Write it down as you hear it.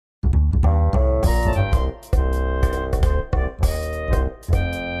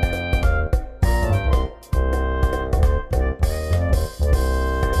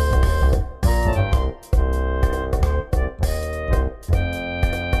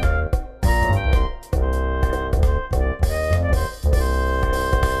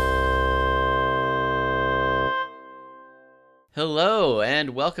Hello,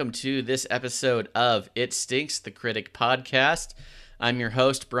 and welcome to this episode of It Stinks, the Critic Podcast. I'm your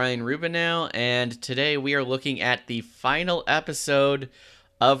host, Brian Rubinow, and today we are looking at the final episode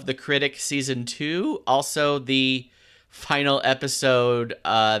of The Critic Season 2, also the final episode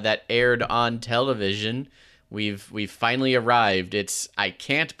that aired on television. We've finally arrived. I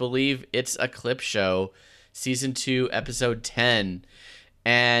can't believe it's a clip show, Season 2, Episode 10.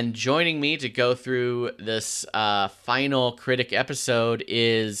 And joining me to go through this final Critic episode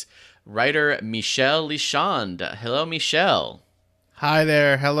is writer Michel Lichand. Hello, Michel. Hi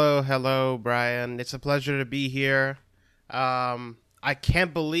there. Hello, Brian. It's a pleasure to be here. I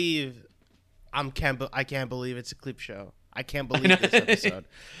can't believe I can't believe it's a clip show. I can't believe this episode.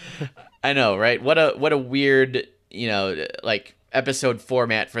 I know, right? What a weird, like episode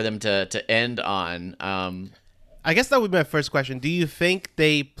format for them to end on. I guess that would be my first question. Do you think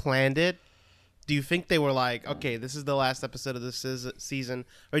they planned it? Do you think they were like, okay, this is the last episode of this season?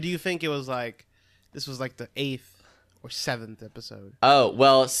 Or do you think it was like, this was like the 8th or 7th episode? Oh,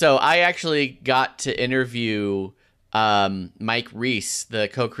 well, so I actually got to interview Mike Reiss, the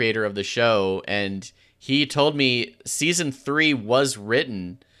co-creator of the show, and he told me season 3 was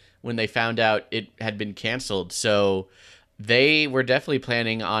written when they found out it had been canceled. So they were definitely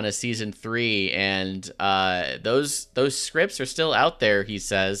planning on a season 3, and those scripts are still out there, he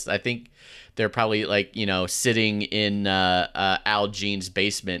says. I think they're probably like, sitting in Al Jean's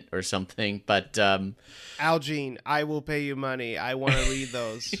basement or something. But Al Jean, I will pay you money. I want to read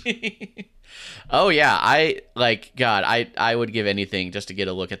those. Oh yeah, I would give anything just to get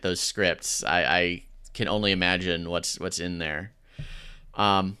a look at those scripts. I can only imagine what's in there.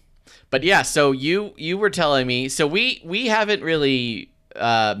 But yeah, so you were telling me, so we haven't really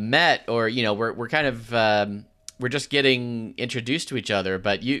met, or we're kind of we're just getting introduced to each other.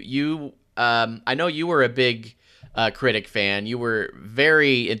 But you I know you were a big Critic fan. You were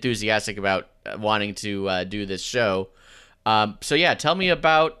very enthusiastic about wanting to do this show. So yeah, tell me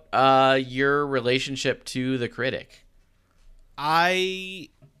about your relationship to the Critic. I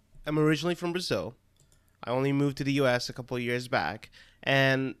am originally from Brazil. I only moved to the U.S. a couple of years back,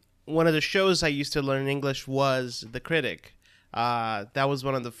 and one of the shows I used to learn English was The Critic. That was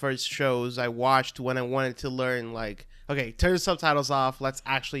one of the first shows I watched when I wanted to learn, like, okay, turn the subtitles off, let's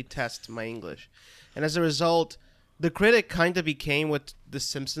actually test my English. And as a result, The Critic kind of became what The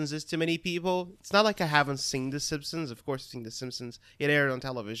Simpsons is to many people. It's not like I haven't seen The Simpsons. Of course, I've seen The Simpsons. It aired on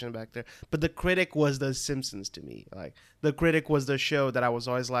television back there. But The Critic was The Simpsons to me. Like, The Critic was the show that I was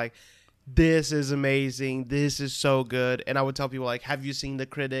always like, this is amazing, this is so good. And I would tell people, like, have you seen The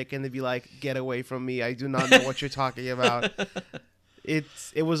Critic? And they'd be like, get away from me, I do not know what you're talking about.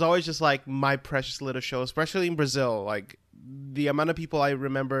 It was always just like my precious little show, especially in Brazil. Like, the amount of people I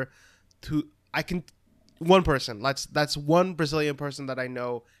remember one person, that's one Brazilian person that I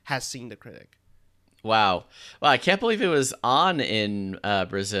know has seen The Critic. Wow, I can't believe it was on in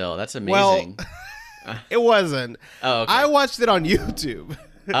Brazil. That's amazing. Well, it wasn't. Oh, okay. I watched it on YouTube.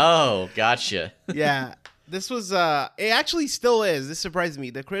 Oh, gotcha. Yeah, this was it actually still is. This surprised me.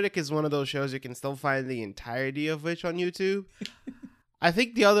 The Critic is one of those shows you can still find the entirety of which on YouTube. I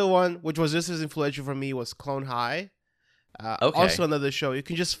think the other one, which was just as influential for me, was Clone High. Okay. Also another show. You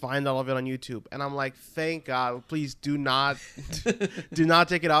can just find all of it on YouTube. And I'm like, thank God, please do not do not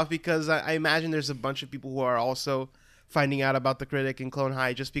take it off, because I imagine there's a bunch of people who are also finding out about The Critic and Clone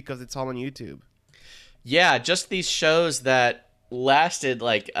High just because it's all on YouTube. Yeah, just these shows that lasted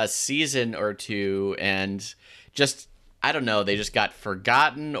like a season or two, and just, I don't know, they just got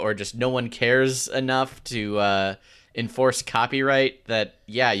forgotten, or just no one cares enough to enforce copyright that,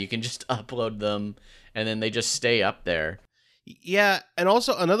 yeah, you can just upload them and then they just stay up there. Yeah, and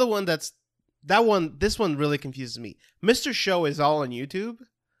also another one this one really confuses me. Mr. Show is all on YouTube.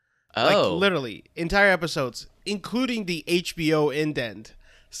 Oh. Like, literally, entire episodes, including the HBO indent.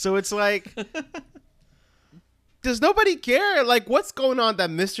 So it's like, does nobody care? Like, what's going on that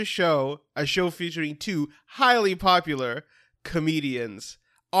Mr. Show, a show featuring 2 highly popular comedians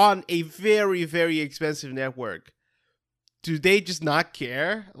on a very, very expensive network, do they just not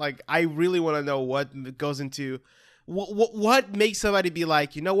care? Like, I really want to know what goes into, what makes somebody be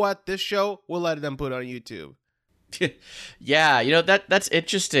like, you know what, this show, we'll let them put on YouTube. Yeah, that's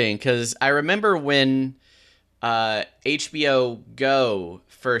interesting, because I remember when HBO Go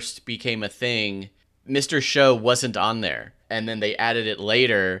first became a thing, Mr. Show wasn't on there, and then they added it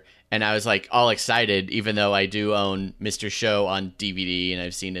later, and I was like all excited, even though I do own Mr. Show on DVD and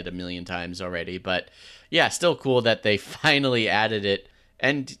I've seen it a million times already. But yeah, still cool that they finally added it.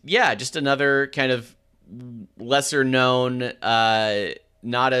 And yeah, just another kind of lesser known,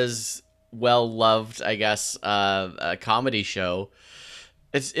 not as well-loved, I guess, comedy show.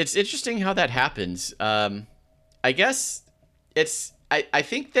 It's interesting how that happens. I guess I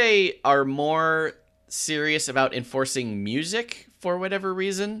think they are more serious about enforcing music for whatever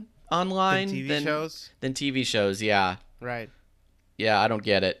reason online than TV shows. Yeah. Right. Yeah, I don't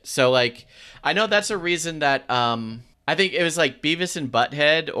get it. So like I know that's a reason that I think it was like Beavis and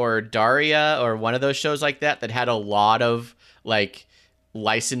Butthead or Daria or one of those shows like that had a lot of like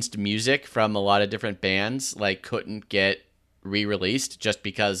licensed music from a lot of different bands like couldn't get re-released just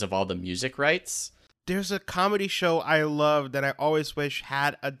because of all the music rights. There's a comedy show I love that I always wish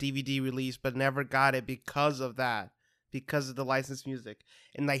had a DVD release but never got it because of that, because of the licensed music.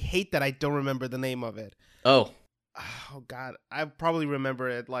 And I hate that I don't remember the name of it. Oh God, I probably remember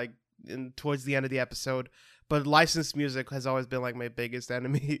it like towards the end of the episode. But licensed music has always been like my biggest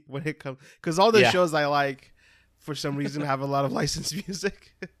enemy when it comes, because all the shows I like for some reason have a lot of licensed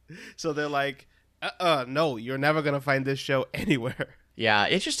music. So they're like, no, you're never gonna find this show anywhere. Yeah,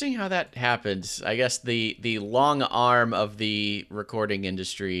 interesting how that happens. I guess the long arm of the recording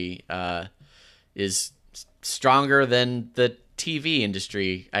industry is stronger than the TV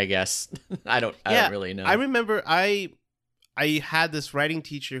industry, I guess. I don't really know. I remember I had this writing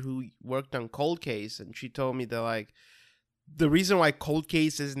teacher who worked on Cold Case, and she told me that like the reason why Cold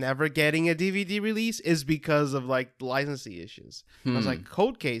Case is never getting a DVD release is because of like licensing issues. I was like,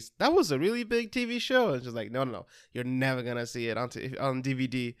 Cold Case, that was a really big TV show. And she's like, no, you're never gonna see it on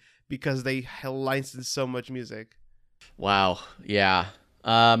DVD because they licensed so much music. Wow. Yeah.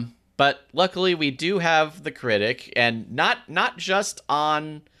 But luckily we do have The Critic, and not just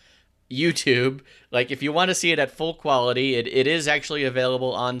on YouTube. Like if you want to see it at full quality, it is actually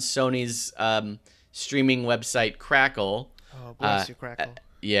available on Sony's streaming website Crackle. Oh, bless you, Crackle.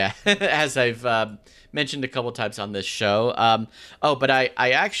 Yeah, as I've mentioned a couple times on this show. But I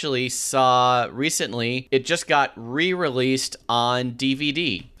actually saw recently it just got re-released on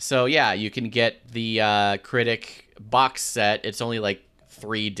DVD. So yeah, you can get the Critic box set. It's only like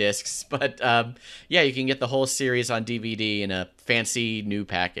 3 discs, but yeah, you can get the whole series on DVD in a fancy new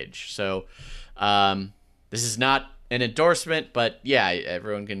package. So this is not an endorsement, but yeah,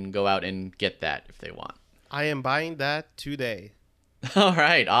 everyone can go out and get that if they want. I am buying that today. All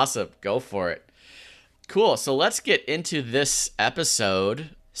right, awesome. Go for it. Cool. So let's get into this episode.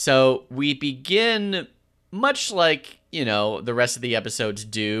 So we begin much like, the rest of the episodes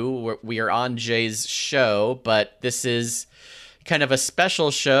do. We are on Jay's show, but this is kind of a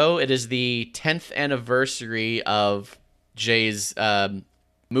special show. It is the 10th anniversary of Jay's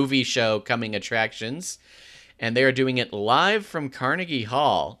movie show, Coming Attractions, and they are doing it live from Carnegie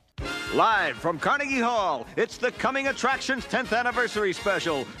Hall. Live from Carnegie Hall, it's the Coming Attractions 10th Anniversary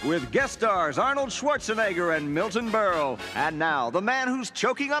Special with guest stars Arnold Schwarzenegger and Milton Berle. And now, the man who's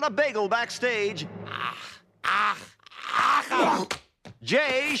choking on a bagel backstage,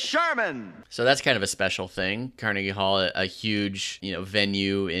 Jay Sherman. So that's kind of a special thing. Carnegie Hall, a huge,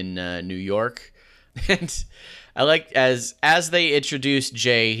 venue in New York. And I like as they introduce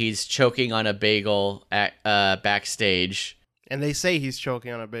Jay, he's choking on a bagel at backstage. And they say he's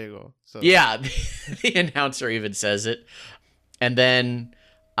choking on a bagel. So. Yeah, the announcer even says it. And then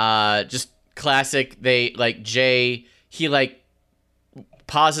just classic, Jay, he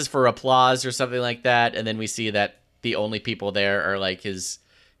pauses for applause or something like that, and then we see that the only people there are like his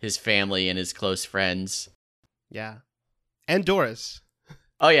family and his close friends. Yeah. And Doris.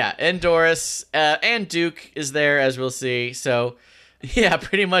 Oh yeah, and Doris, and Duke is there, as we'll see. So yeah,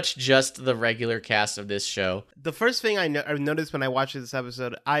 pretty much just the regular cast of this show. The first thing I noticed when I watched this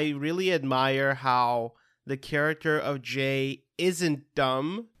episode, I really admire how the character of Jay isn't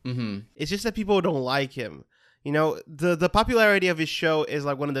dumb. Mm-hmm. It's just that people don't like him. The popularity of his show is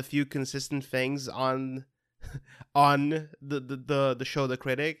like one of the few consistent things on the show The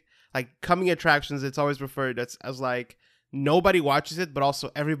Critic. Like Coming Attractions, it's always referred as like nobody watches it, but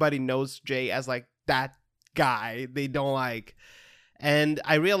also everybody knows Jay as like that guy they don't like. And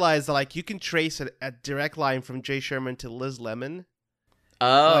I realized that like you can trace a direct line from Jay Sherman to Liz Lemon.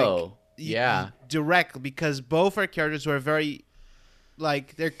 Oh, yeah. Direct, because both are characters who are very,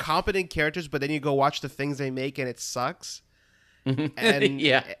 like, they're competent characters, but then you go watch the things they make and it sucks. And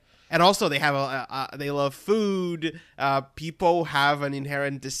yeah. And also they have they love food. People have an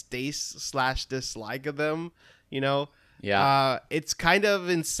inherent distaste/dislike of them, Yeah. It's kind of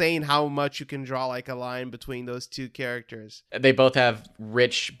insane how much you can draw like a line between those two characters. They both have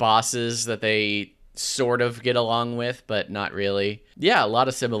rich bosses that they sort of get along with, but not really. Yeah, a lot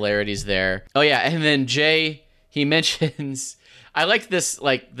of similarities there. Oh yeah, and then Jay, he mentions, I like this,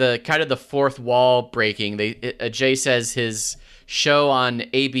 like the kind of the fourth wall breaking. Jay says his show on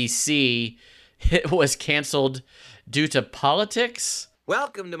ABC was canceled due to politics.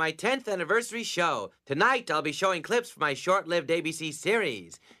 Welcome to my 10th anniversary show. Tonight, I'll be showing clips from my short-lived ABC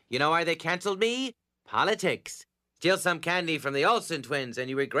series. You know why they canceled me? Politics. Steal some candy from the Olsen twins and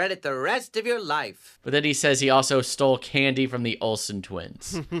you regret it the rest of your life. But then he says he also stole candy from the Olsen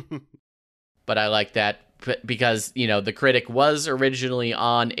twins. But I like that because, you know, The Critic was originally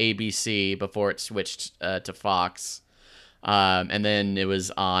on ABC before it switched to Fox. And then it was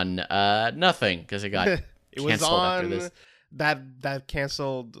on nothing because it got It was canceled after on this. that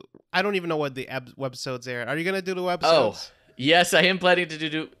canceled. I don't even know what the webisodes aired. Are you gonna do the webisodes? Oh, yes, I am planning to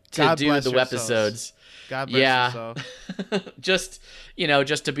do God the bless your webisodes. God bless Yeah. you,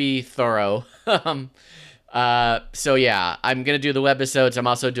 just to be thorough. So yeah, I'm gonna do the webisodes. I'm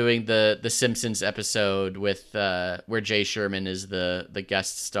also doing the Simpsons episode with where Jay Sherman is the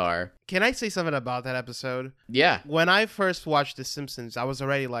guest star. Can I say something about that episode? Yeah. When I first watched The Simpsons, I was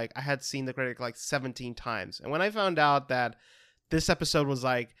already like, I had seen The Critic like 17 times. And when I found out that this episode was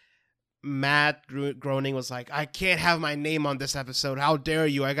like, Matt Groening was like, I can't have my name on this episode. How dare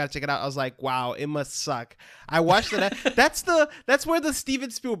you? I gotta check it out. I was like, wow, it must suck. I watched it. That's where the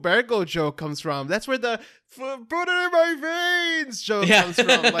Steven Spielberg joke comes from. That's where the put it in my veins joke comes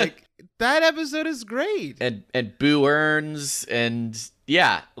from. Like, that episode is great. And Boo Earns and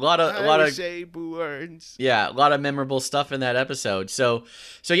yeah, a lot of Boo Earns. Yeah, a lot of memorable stuff in that episode. So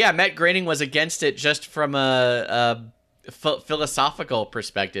yeah, Matt Groening was against it just from a philosophical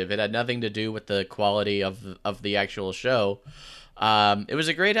perspective. It had nothing to do with the quality of the actual show. It was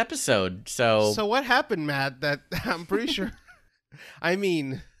a great episode. So what happened, Matt? That I'm pretty sure. I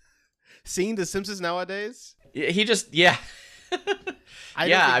mean, seeing The Simpsons nowadays. He just yeah.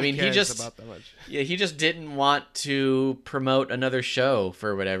 I mean, he just about that much. Yeah, he just didn't want to promote another show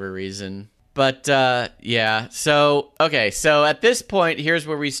for whatever reason. But yeah, so okay, so at this point, here's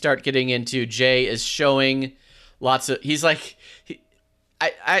where we start getting into Jay is showing lots of. He's like,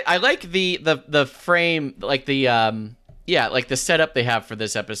 I like the frame, like the like the setup they have for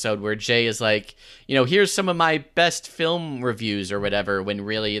this episode where Jay is like, you know, here's some of my best film reviews or whatever, when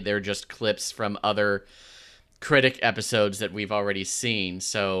really they're just clips from other Critic episodes that we've already seen.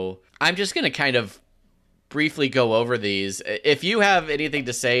 So I'm just gonna kind of briefly go over these. If you have anything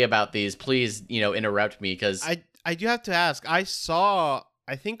to say about these, please, you know, interrupt me, because I do have to ask. I saw,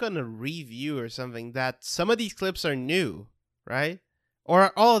 I think on a review or something, that some of these clips are new, right? Or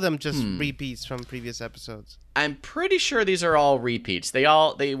are all of them just repeats from previous episodes? I'm pretty sure these are all repeats. They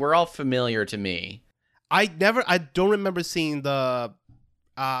were all familiar to me. I don't remember seeing the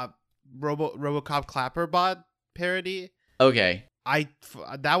RoboCop Clapper bot parody. Okay.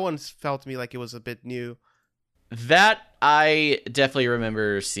 That one felt to me like it was a bit new. That I definitely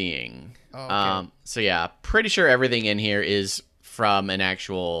remember seeing. Oh, okay. So yeah, pretty sure everything in here is from an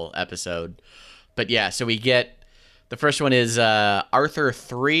actual episode. But yeah, so we get, the first one is Arthur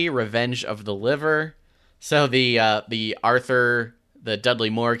 3, Revenge of the Liver. So the Arthur, the Dudley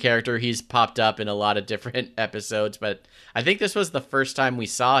Moore character, he's popped up in a lot of different episodes, but I think this was the first time we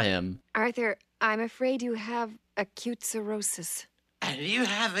saw him. Arthur, I'm afraid you have acute cirrhosis. And you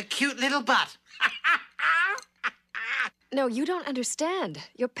have a cute little butt. No, you don't understand.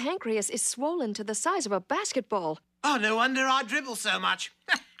 Your pancreas is swollen to the size of a basketball. Oh, no wonder I dribble so much.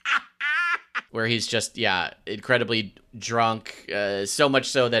 Where he's just, incredibly drunk, so much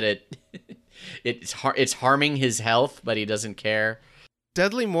so that it's harming his health, but he doesn't care.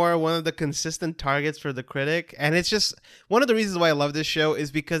 Dudley Moore, one of the consistent targets for the Critic, and it's just one of the reasons why I love this show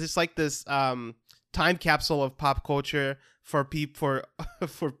is because it's like this time capsule of pop culture for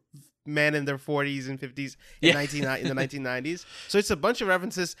men in their 40s and 50s in the 1990s. So it's a bunch of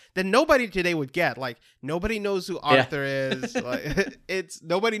references that nobody today would get. Like, nobody knows who Arthur is. Like,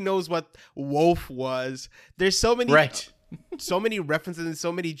 nobody knows what Wolf was. There's so many so many references and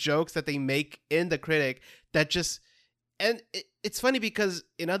so many jokes that they make in the Critic that just, and it's funny because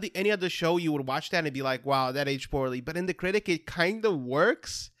in any other show you would watch that and be like, wow, that aged poorly. But in the Critic, it kind of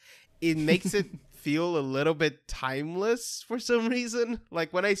works. It makes it feel a little bit timeless for some reason.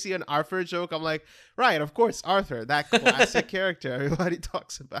 Like, when I see an Arthur joke, I'm like, right, of course, Arthur, that classic character everybody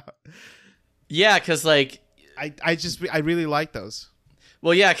talks about. Yeah, because like I really like those.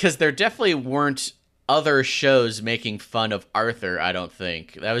 Well, yeah, because there definitely weren't other shows making fun of Arthur. I don't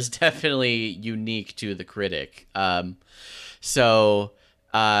think that was definitely unique to the Critic. Definitely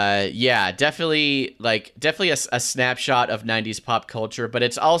a snapshot of 90s pop culture, but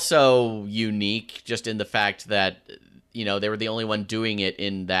it's also unique just in the fact that, you know, they were the only one doing it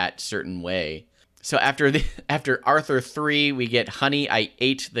in that certain way. So after Arthur 3, we get Honey, I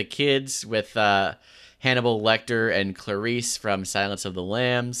Ate the Kids with Hannibal Lecter and Clarice from Silence of the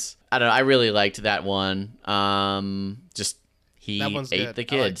Lambs. I don't know. I really liked that one. Just he That one's ate good. the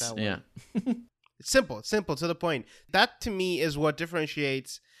I like kids. that one. Yeah. It's simple to the point. That to me is what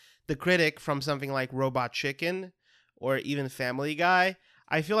differentiates The Critic from something like Robot Chicken or even Family Guy.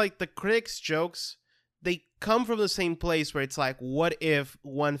 I feel like The Critic's jokes, they come from the same place where it's like, what if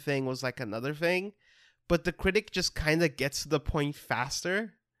one thing was like another thing? But The Critic just kind of gets to the point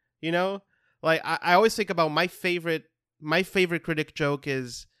faster, you know? Like I always think about my favorite Critic joke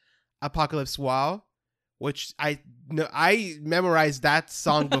is Apocalypse Wow, which I memorized that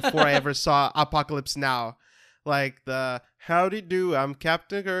song before I ever saw Apocalypse Now. Like the howdy do, I'm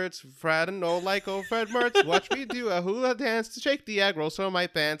Captain Kurtz, Fred and old like old Fred Mertz. Watch me do a hula dance to shake the egg, roll some of my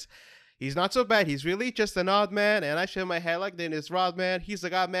pants. He's not so bad. He's really just an odd man, and I shave my head like Dennis Rodman. He's a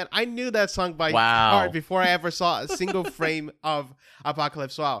god man. I knew that song by heart before I ever saw a single frame of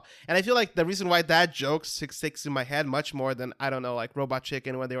Apocalypse Wow. And I feel like the reason why that joke sticks in my head much more than, I don't know, like Robot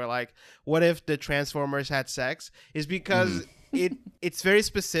Chicken when they were like, what if the Transformers had sex? Is because it's very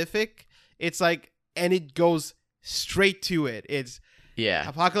specific. It's like, and it goes straight to it. It's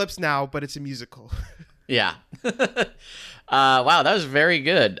Apocalypse Now, but it's a musical. Yeah. Wow, that was very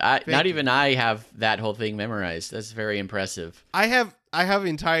good. Not even I have that whole thing memorized. That's very impressive. I have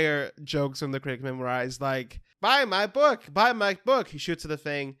entire jokes from The Critic memorized, like, buy my book. He shoots at the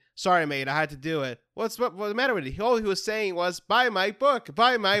thing. Sorry, mate, I had to do it. What's the matter with it? All he was saying was, buy my book.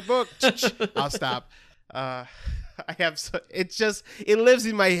 I'll stop. It lives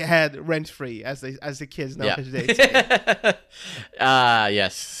in my head rent free as the kids nowadays.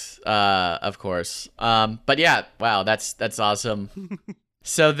 Yes. Of course. But yeah, wow, that's awesome.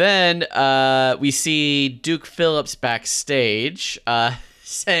 So then we see Duke Phillips backstage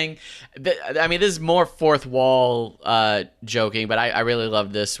saying I mean, this is more fourth wall joking, but I really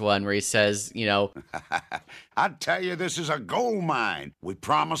love this one where he says, you know, I tell you, this is a gold mine. We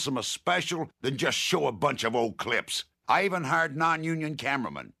promise them a special, then just show a bunch of old clips. I even hired non-union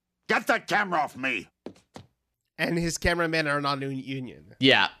cameramen. Get that camera off me. And his cameramen are non-union.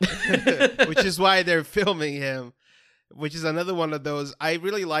 Yeah. Which is why they're filming him. Which is another one of those. I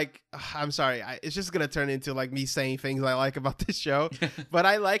really like. I'm sorry. It's just going to turn into like me saying things I like about this show. But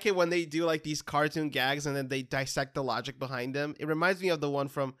I like it when they do like these cartoon gags and then they dissect the logic behind them. It reminds me of the one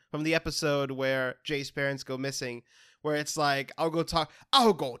from the episode where Jay's parents go missing. Where it's like, I'll go talk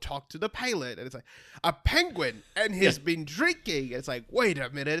to the pilot. And it's like, a penguin and he's been drinking. It's like, wait a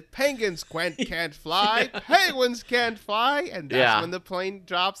minute. Penguins can't fly. Penguins can't fly. And that's when the plane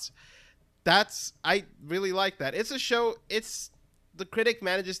drops. I really like that. It's a show. The Critic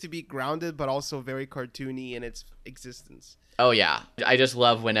manages to be grounded, but also very cartoony in its existence. Oh, yeah. I just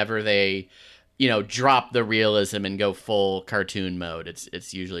love whenever they, you know, drop the realism and go full cartoon mode.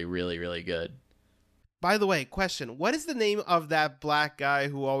 It's usually really, really good. By the way, question. What is the name of that black guy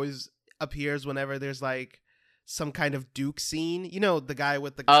who always appears whenever there's like some kind of Duke scene? You know, the guy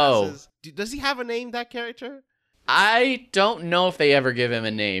with the glasses. Does he have a name, that character? I don't know if they ever give him a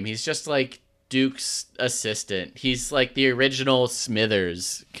name. He's just like Duke's assistant. He's like the original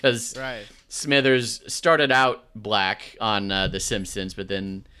Smithers, because Smithers started out black on The Simpsons, but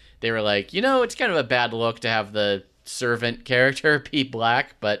then they were like, you know, it's kind of a bad look to have the servant character be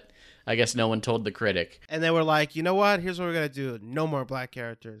black, but I guess no one told The Critic. And they were like, you know what? Here's what we're going to do. No more black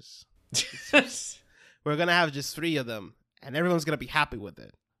characters. We're going to have just 3 of them, and everyone's going to be happy with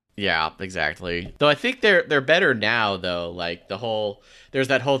it. Yeah, exactly. Though I think they're better now, though. Like there's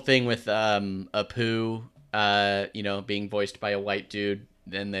that whole thing with Apu, you know, being voiced by a white dude.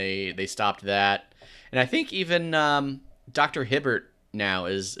 Then they stopped that, and I think even Dr. Hibbert now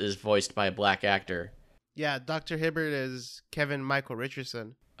is voiced by a black actor. Yeah, Dr. Hibbert is Kevin Michael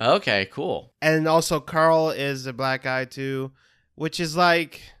Richardson. Okay, cool. And also Carl is a black guy too, which is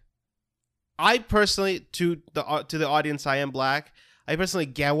like, I personally, to the audience, I am black. I personally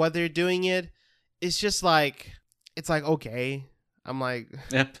get what they're doing it. It's just like, it's like, okay. I'm like,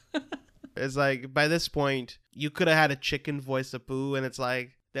 yep. It's like, by this point, you could have had a chicken voice of Pooh, and it's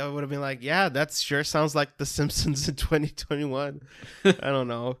like, they would have been like, yeah, that sure sounds like The Simpsons in 2021. I don't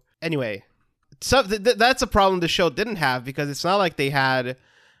know. Anyway, so that's a problem the show didn't have, because it's not like they had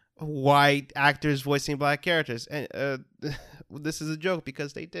white actors voicing black characters. And this is a joke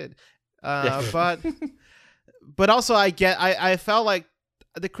because they did. But also I felt like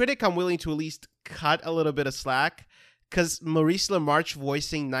The Critic, I'm willing to at least cut a little bit of slack, because Maurice LaMarche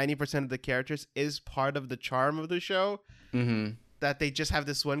voicing 90% of the characters is part of the charm of the show. Mm-hmm. That they just have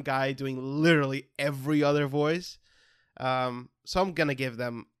this one guy doing literally every other voice. So I'm going to give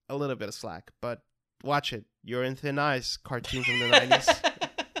them a little bit of slack, but watch it. You're in Thin Ice, cartoon from the 90s.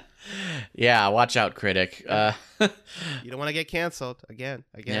 Yeah, watch out, critic. You don't want to get canceled again.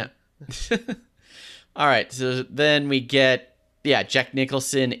 Yeah. All right, so then we get Jack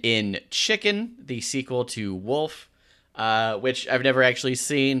Nicholson in Chicken, the sequel to Wolf, which I've never actually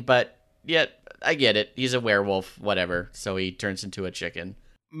seen, but yet I get it. He's a werewolf, whatever. So he turns into a chicken.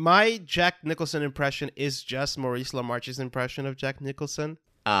 My Jack Nicholson impression is just Maurice LaMarche's impression of Jack Nicholson.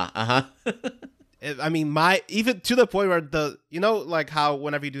 Uh-huh. I mean, even to the point where like how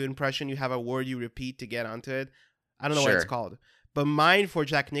whenever you do impression, you have a word you repeat to get onto it. I don't know what it's called. But mine for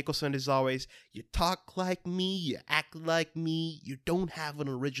Jack Nicholson is always, you talk like me, you act like me, you don't have an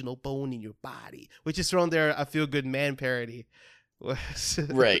original bone in your body, which is from their A Feel Good Man parody.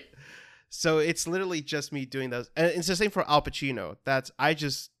 Right. So it's literally just me doing those. And it's the same for Al Pacino. I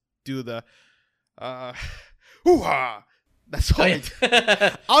just do the, hoo-ha! That's all I do.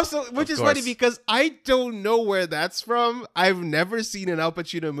 Also, which is funny because I don't know where that's from. I've never seen an Al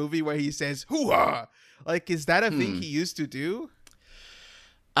Pacino movie where he says, hoo-ha! Like, is that a thing he used to do?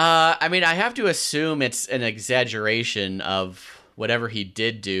 I mean, I have to assume it's an exaggeration of whatever he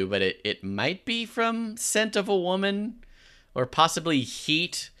did do, but it might be from Scent of a Woman or possibly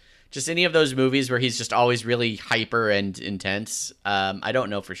Heat. Just any of those movies where he's just always really hyper and intense. I don't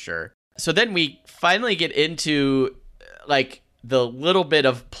know for sure. So then we finally get into like the little bit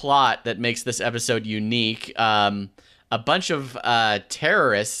of plot that makes this episode unique. A bunch of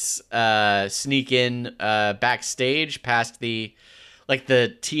terrorists sneak in backstage past the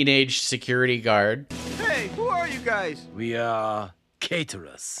teenage security guard. Hey, who are you guys? We are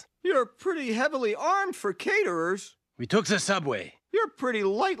caterers. You're pretty heavily armed for caterers. We took the subway. You're pretty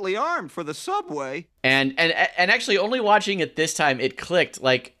lightly armed for the subway. And actually only watching it this time, it clicked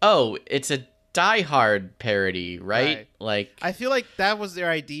like, oh, it's a Die Hard parody, right? Like, I feel like that was their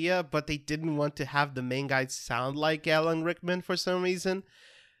idea, but they didn't want to have the main guy sound like Alan Rickman for some reason.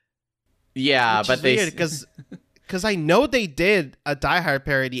 Yeah, but they... Because I know they did a Die Hard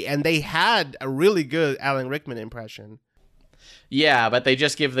parody, and they had a really good Alan Rickman impression. Yeah, but they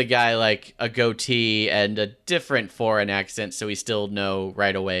just give the guy, like, a goatee and a different foreign accent, so we still know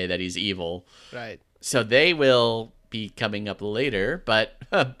right away that he's evil. Right. So they will be coming up later, but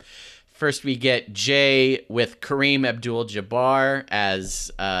first we get Jay with Kareem Abdul-Jabbar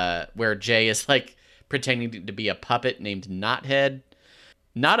as, where Jay is, like, pretending to be a puppet named Knothead.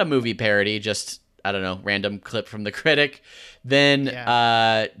 Not a movie parody, just... I don't know, random clip from the critic. Then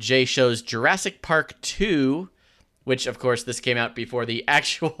Jay shows Jurassic Park 2, which, of course, this came out before the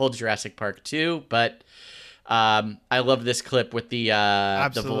actual Jurassic Park 2. But I love this clip with the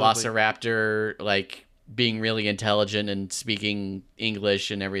Velociraptor, like, being really intelligent and speaking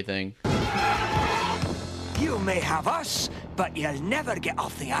English and everything. You may have us, but you'll never get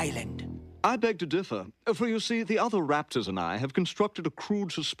off the island. I beg to differ, for you see, the other raptors and I have constructed a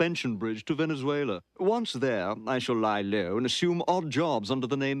crude suspension bridge to Venezuela. Once there, I shall lie low and assume odd jobs under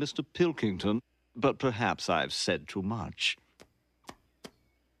the name Mr. Pilkington, but perhaps I've said too much.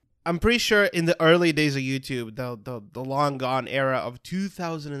 I'm pretty sure in the early days of YouTube, the long gone era of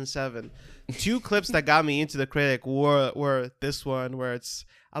 2007, two clips that got me into the critic were this one where it's,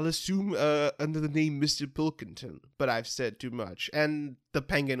 I'll assume under the name Mr. Pilkington, but I've said too much. And the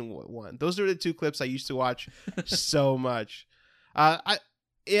penguin one. Those are the two clips I used to watch so much.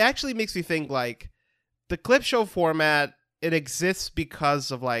 It actually makes me think, like, the clip show format, it exists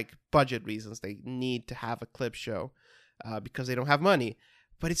because of, like, budget reasons. They need to have a clip show because they don't have money.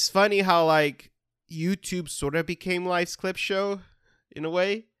 But it's funny how, like, YouTube sort of became Life's clip show in a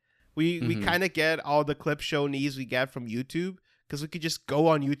way. We kind of get all the clip show needs we get from YouTube. Because we could just go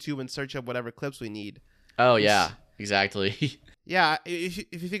on YouTube and search up whatever clips we need. Oh, yeah, exactly. Yeah, if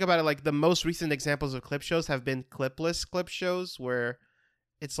you think about it, like, the most recent examples of clip shows have been clipless clip shows, where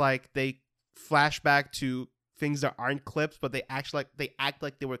it's like they flash back to things that aren't clips, but they act like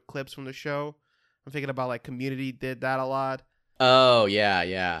they were clips from the show. I'm thinking about, like, Community did that a lot. Oh, yeah.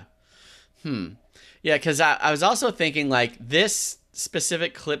 Yeah, because I was also thinking, like, this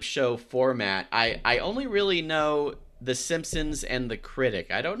specific clip show format, I only really know The Simpsons and The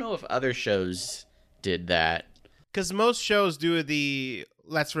Critic. I don't know if other shows did that. Because most shows do the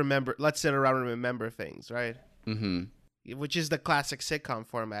let's sit around and remember things, right? Mm-hmm. Which is the classic sitcom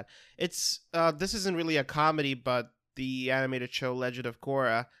format. It's this isn't really a comedy, but the animated show Legend of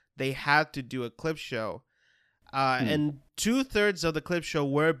Korra, they had to do a clip show. And 2/3 of the clip show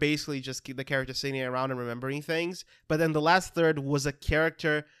were basically just the character sitting around and remembering things. But then the last third was a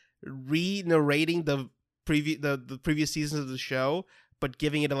character re-narrating the previous seasons of the show, but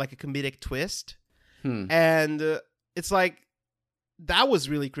giving it a comedic twist. And it's like, that was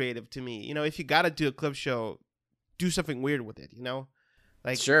really creative to me. You know, if you gotta do a clip show, do something weird with it, you know?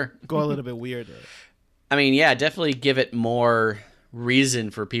 Like, sure, go a little bit weirder. I mean, yeah, definitely give it more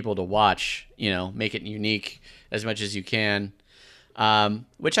reason for people to watch. Make it unique as much as you can.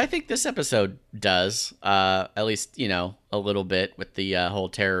 Which I think this episode does, at least, a little bit with the whole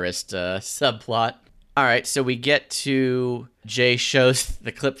terrorist subplot. All right, so we get to Jay shows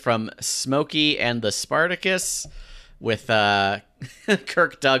the clip from Smokey and the Spartacus with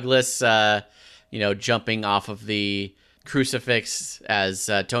Kirk Douglas, jumping off of the crucifix as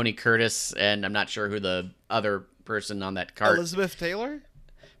Tony Curtis, and I'm not sure who the other person on that cart. Elizabeth Taylor?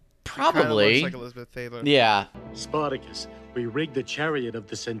 Probably. Looks like Elizabeth Taylor. Yeah. Spartacus, we rigged the chariot of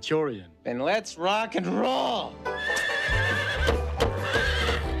the Centurion. Then let's rock and roll.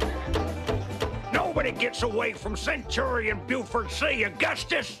 Nobody gets away from Centurion Buford C.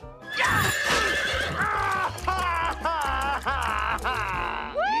 Augustus.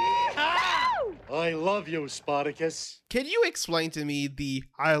 I love you, Spartacus. Can you explain to me the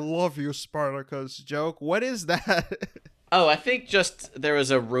 "I love you, Spartacus" joke? What is that? Oh, I think just there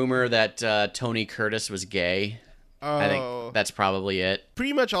was a rumor that Tony Curtis was gay. Oh. I think that's probably it.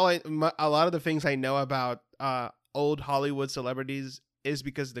 Pretty much a lot of the things I know about old Hollywood celebrities is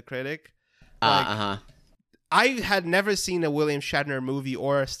because of The Critic. I had never seen a William Shatner movie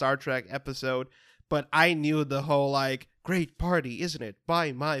or a Star Trek episode, but I knew the whole great party, isn't it?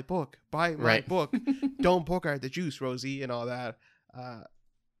 Buy my book. Buy my book. Don't bogart the juice, Rosie, and all that.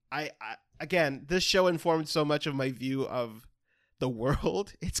 I again, this show informed so much of my view of the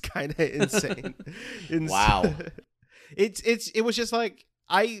world. It's kind of insane. Wow. It was just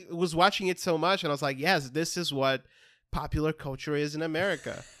I was watching it so much, and I was like, yes, this is what popular culture is in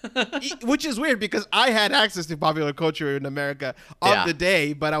America. Which is weird because I had access to popular culture in America on the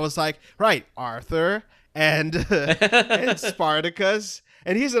day, but I was like, right, Arthur and Spartacus.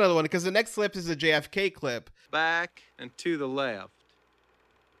 And here's another one, because the next clip is a JFK clip. Back and to the left.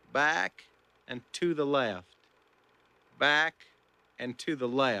 Back and to the left. Back and to the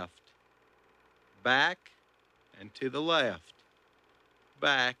left. Back and to the left.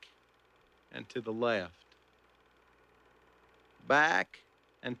 Back and to the left. Back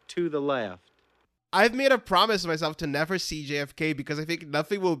and to the left. I've made a promise to myself to never see JFK because I think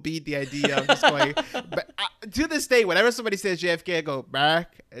nothing will beat the idea of just going. To this day, whenever somebody says JFK, I go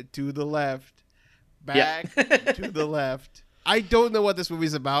back and to the left, back and to the left. I don't know what this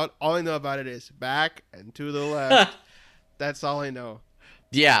movie's about. All I know about it is back and to the left. That's all I know.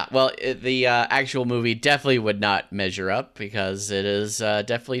 Yeah, well, the actual movie definitely would not measure up because it is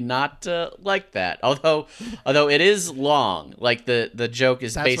definitely not like that. Although it is long. Like the joke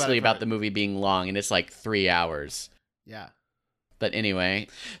is basically about the movie being long, and it's 3 hours. Yeah. But anyway,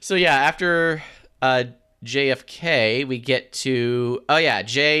 so yeah, after JFK, we get to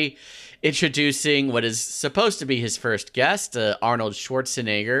Jay introducing what is supposed to be his first guest, Arnold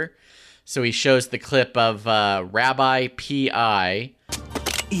Schwarzenegger. So he shows the clip of Rabbi P.I.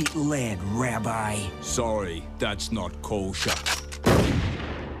 Eat lead, Rabbi. Sorry, that's not kosher.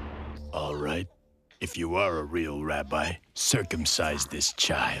 All right. If you are a real rabbi, circumcise this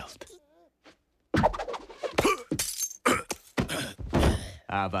child.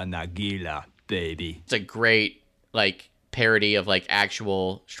 Have a Nagila, baby. It's a great, parody of,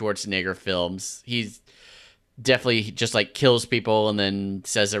 actual Schwarzenegger films. He's definitely just kills people and then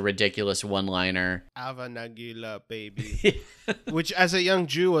says a ridiculous one-liner. Ava Nagila, baby. Which as a young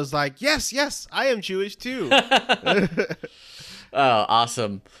Jew was like, yes, I am Jewish too. Oh,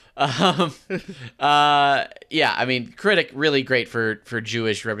 awesome. Yeah, I mean, Critic really great for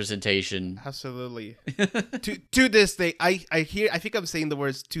Jewish representation. Absolutely. to this day, I think I'm saying the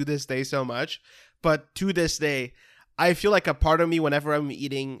words "to this day" so much, but to this day, I feel like a part of me, whenever I'm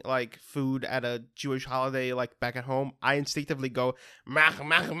eating food at a Jewish holiday, back at home, I instinctively go mach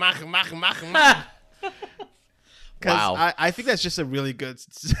mach mach mach mach mach. Wow. I think that's just a really good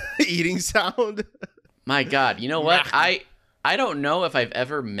eating sound. My God, you know what? I don't know if I've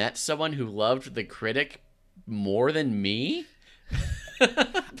ever met someone who loved The Critic more than me.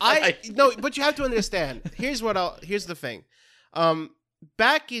 No, but you have to understand. Here's the thing.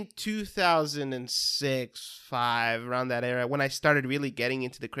 Back in 2006, 5, around that era, when I started really getting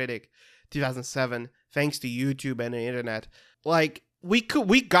into The Critic, 2007, thanks to YouTube and the internet, we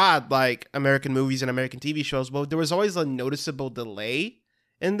got American movies and American TV shows, but there was always a noticeable delay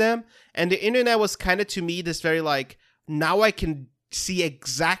in them, and the internet was kind of, to me, this very now I can see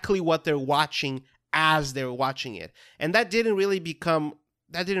exactly what they're watching as they're watching it, and that didn't really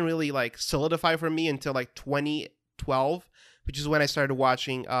solidify for me until 2012. Which is when I started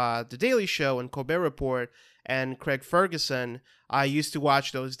watching The Daily Show and Colbert Report and Craig Ferguson. I used to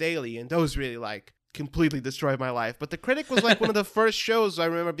watch those daily, and those really completely destroyed my life. But The Critic was like one of the first shows I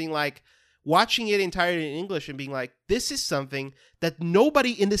remember being like, watching it entirely in English and being like, this is something that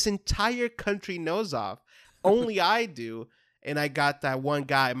nobody in this entire country knows of. Only I do. And I got that one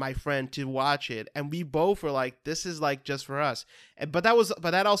guy, my friend, to watch it. And we both were like, this is like just for us. But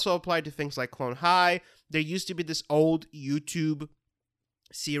that also applied to things like Clone High. There used to be this old YouTube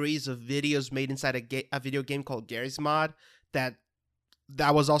series of videos made inside a video game called Garry's Mod that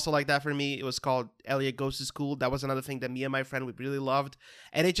was also like that for me. It was called Elliot Goes to School. That was another thing that me and my friend we really loved.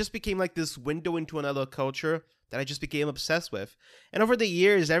 And it just became like this window into another culture that I just became obsessed with. And over the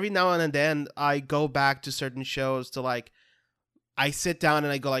years, every now and then, I go back to certain shows to like, I sit down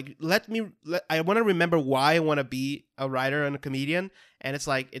and I go like, I want to remember why I want to be a writer and a comedian. And it's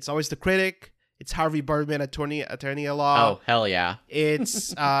like, it's always The Critic. It's Harvey Birdman, attorney at law. Oh, hell yeah.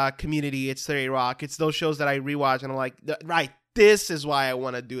 It's Community. It's 30 Rock. It's those shows that I rewatch and I'm like, right, this is why I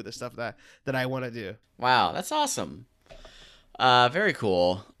want to do the stuff that I want to do. Wow, that's awesome. Very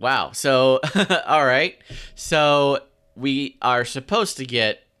cool. Wow. So, all right. So we are supposed to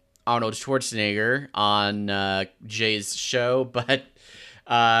get Arnold Schwarzenegger on Jay's show, but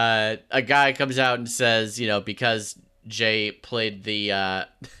a guy comes out and says, because Jay played the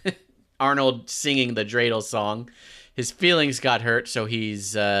Arnold singing the dreidel song, his feelings got hurt, so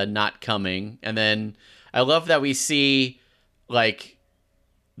he's not coming. And then I love that we see like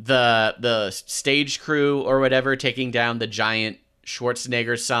the stage crew or whatever taking down the giant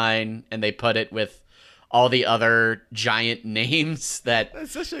Schwarzenegger sign, and they put it with all the other giant names that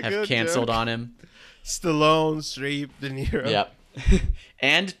have canceled on him. Stallone, Streep, De Niro. Yep.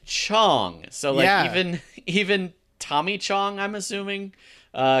 And Chong. So like even Tommy Chong, I'm assuming,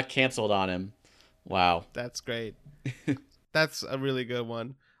 canceled on him. Wow. That's great. That's a really good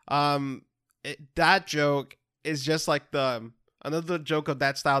one. That joke is just like another joke of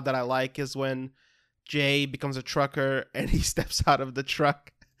that style that I like is when Jay becomes a trucker and he steps out of the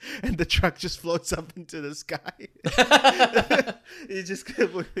truck and the truck just floats up into the sky. He just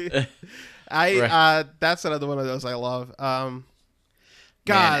that's another one of those I love. I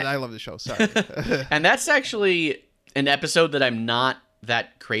love the show. Sorry. And that's actually an episode that I'm not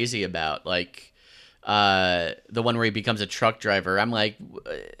that crazy about. Like the one where he becomes a truck driver. I'm like,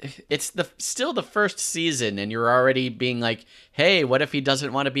 it's still the first season and you're already being like, hey, what if he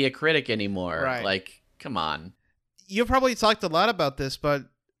doesn't want to be a critic anymore? Right. Like, come on. You've probably talked a lot about this, but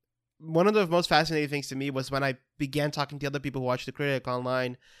one of the most fascinating things to me was when I began talking to other people who watch The Critic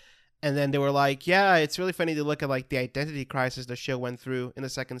online, and then they were like, yeah, it's really funny to look at like the identity crisis the show went through in the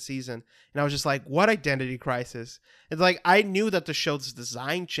second season. And I was just like, what identity crisis? It's like, I knew that the show's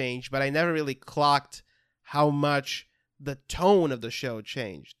design changed, but I never really clocked how much the tone of the show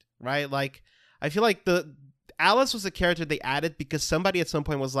changed, right? Like, I feel like Alice was a character they added because somebody at some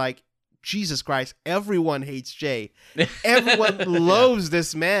point was like, Jesus Christ, everyone hates Jay. Everyone loves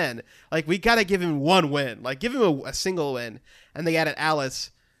this man. Like, we got to give him one win. Like, give him a single win. And they added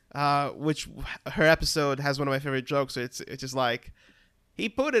Alice, which her episode has one of my favorite jokes. It's just like, he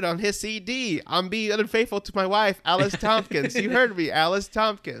put it on his CD. I'm being unfaithful to my wife, Alice Tompkins. You heard me, Alice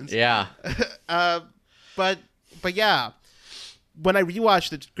Tompkins. Yeah. But yeah, when I rewatch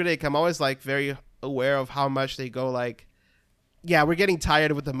The Critic, I'm always like very aware of how much they go like, yeah, we're getting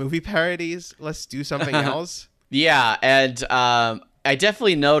tired with the movie parodies. Let's do something else. Yeah, and I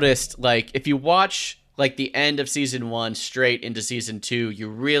definitely noticed, like, if you watch, like, the end of Season 1 straight into Season 2, you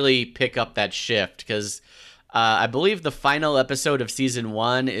really pick up that shift, because I believe the final episode of Season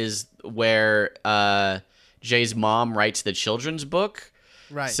 1 is where Jay's mom writes the children's book.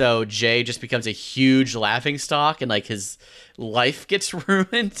 Right. So Jay just becomes a huge laughingstock, and, like, his life gets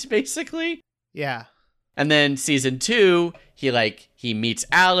ruined, basically. Yeah. And then Season 2, he meets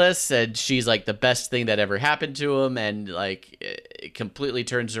Alice, and she's like the best thing that ever happened to him, and like it completely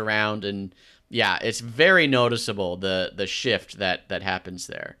turns around, and yeah, it's very noticeable the shift that happens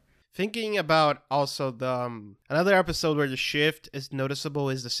there. Thinking about also the another episode where the shift is noticeable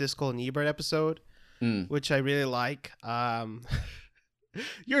is the Siskel and Ebert episode, which I really like.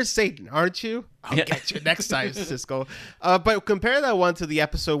 You're Satan, aren't you? I'll get you next time, Siskel. But compare that one to the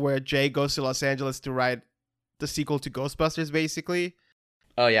episode where Jay goes to Los Angeles to write the sequel to Ghostbusters, basically.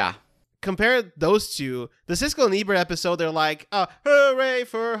 Oh, yeah. Compare those two. The Siskel and Ebert episode, they're like, hooray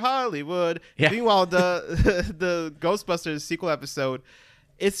for Hollywood. Yeah. Meanwhile, the Ghostbusters sequel episode,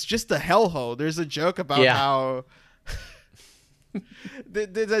 it's just a hellhole. There's a joke about how...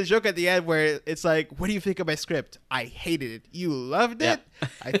 There's a joke at the end where it's like, what do you think of my script? I hated it. You loved it?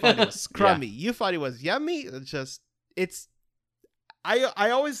 I thought it was crummy. You thought it was yummy? I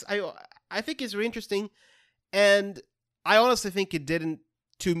think it's really interesting. And I honestly think it didn't,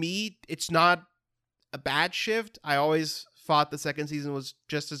 to me, it's not a bad shift. I always thought the second season was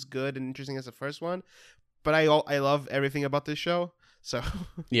just as good and interesting as the first one, but I love everything about this show. So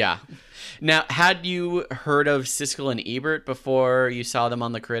yeah. Now, had you heard of Siskel and Ebert before you saw them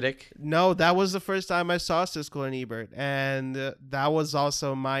on The Critic? No, that was the first time I saw Siskel and Ebert, and that was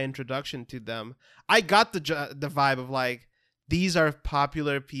also my introduction to them. I got the vibe of like, these are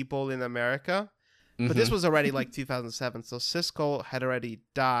popular people in America, but this was already like 2007, so Siskel had already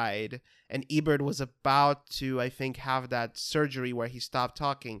died, and Ebert was about to, I think, have that surgery where he stopped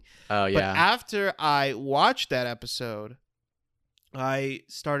talking. Oh, yeah. But after I watched that episode, I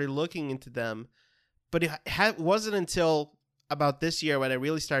started looking into them, but it wasn't until about this year when I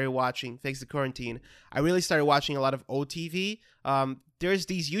really started watching, thanks to quarantine, I really started watching a lot of OTV. There's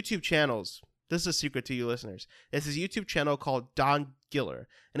these YouTube channels. This is a secret to you listeners. There's this YouTube channel called Don Giller,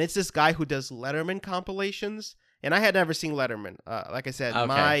 and it's this guy who does Letterman compilations. And I had never seen Letterman. Like I said,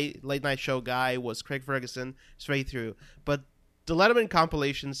 my late night show guy was Craig Ferguson straight through. But the Letterman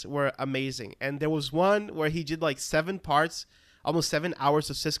compilations were amazing. And there was one where he did like 7 parts, almost 7 hours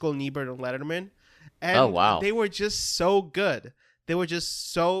of Siskel and Ebert on Letterman. And they were just so good. They were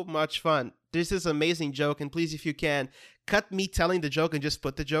just so much fun. There's this amazing joke, and please, if you can, cut me telling the joke and just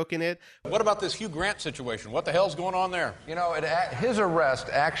put the joke in it. What about this Hugh Grant situation? What the hell's going on there? You know, his arrest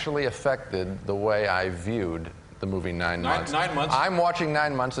actually affected the way I viewed the movie 9 Months. 9 months? I'm watching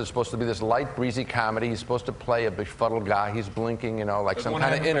 9 Months. It's supposed to be this light, breezy comedy. He's supposed to play a befuddled guy. He's blinking, you know, like some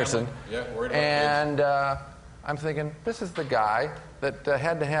kind of innocent. Yeah, worried about and I'm thinking, this is the guy that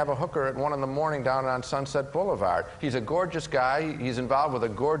had to have a hooker at 1 in the morning down on Sunset Boulevard. He's a gorgeous guy. He's involved with a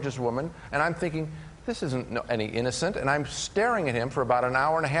gorgeous woman. And I'm thinking, this isn't any innocent. And I'm staring at him for about an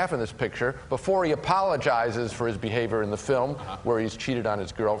hour and a half in this picture before he apologizes for his behavior in the film, where he's cheated on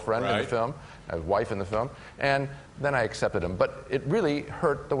his girlfriend in the film, his wife in the film. And then I accepted him. But it really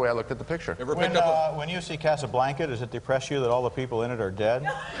hurt the way I looked at the picture. When you see Casablanca, does it depress you that all the people in it are dead?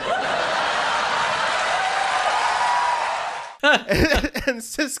 And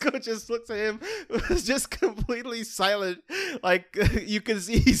Siskel just looks at him, was just completely silent. Like, you can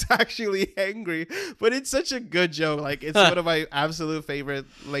see he's actually angry, but it's such a good joke. Like, it's one of my absolute favorite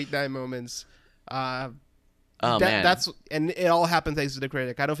late night moments. Man, and it all happened thanks to The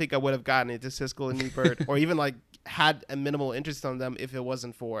Critic. I don't think I would have gotten into Siskel and Ebert or even like had a minimal interest on them if it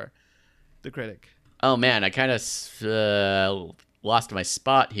wasn't for The Critic. Oh man, I kind of lost my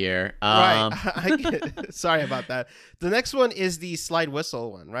spot here. Right. Sorry about that. The next one is the slide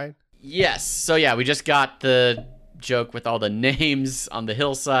whistle one, right? Yes. So yeah, we just got the joke with all the names on the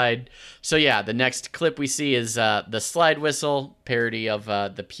hillside. So yeah, the next clip we see is the slide whistle parody of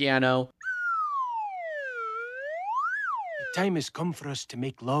the piano. The time has come for us to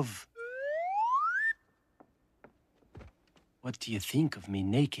make love. What do you think of me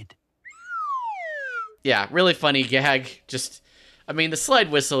naked? Yeah, really funny gag. Just, I mean, the slide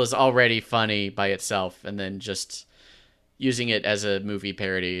whistle is already funny by itself, and then just using it as a movie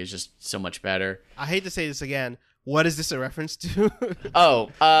parody is just so much better. I hate to say this again. What is this a reference to?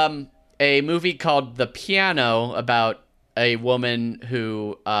 A movie called The Piano about a woman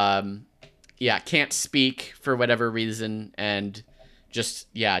who, can't speak for whatever reason and just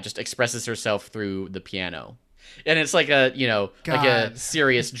expresses herself through the piano. And it's like a, like a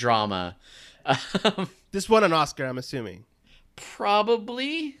serious drama. This won an Oscar, I'm assuming.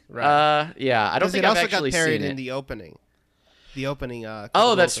 Probably. Right. I don't think I've actually seen it. It also got parodied in the opening. The opening.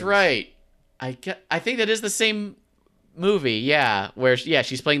 That's right. I think that is the same movie. Yeah, where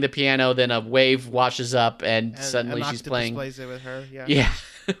she's playing the piano, then a wave washes up, and suddenly she's playing. Plays it with her. Yeah.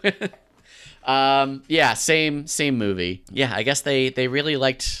 Same movie. Yeah, I guess they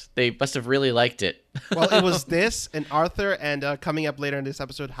must have really liked it. Well, it was this and Arthur, and coming up later in this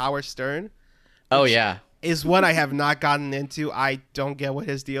episode, Howard Stern. Oh yeah, is one I have not gotten into. I don't get what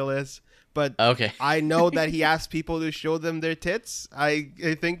his deal is, but okay. I know that he asks people to show them their tits. I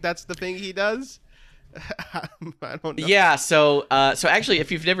think that's the thing he does. I don't know. Yeah, so actually,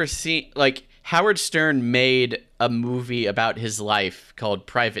 if you've never seen, like, Howard Stern made a movie about his life called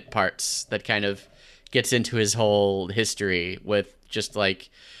Private Parts that kind of gets into his whole history with just like,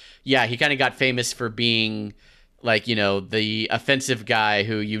 yeah, he kind of got famous for being like, the offensive guy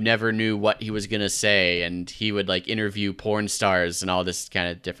who you never knew what he was going to say. And he would like interview porn stars and all this kind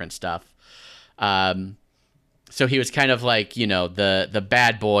of different stuff. So he was kind of like, the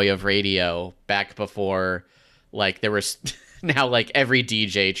bad boy of radio back before, like, there was now like every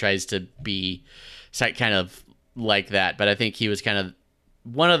DJ tries to be kind of like that. But I think he was kind of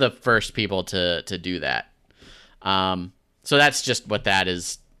one of the first people to do that. So that's just what that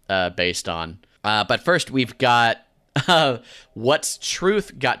is based on. But first we've got What's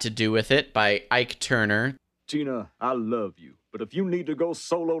Truth Got to Do with It by Ike Turner. Tina, I love you. But if you need to go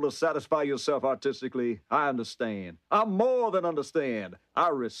solo to satisfy yourself artistically, I understand. I more than understand. I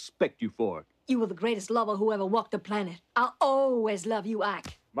respect you for it. You were the greatest lover who ever walked the planet. I'll always love you,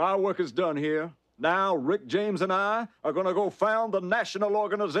 Ike. My work is done here. Now, Rick James and I are going to go found the National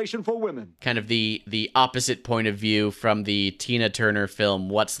Organization for Women. Kind of the opposite point of view from the Tina Turner film,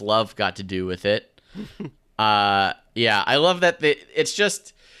 What's Love Got to Do with It? Yeah, I love that it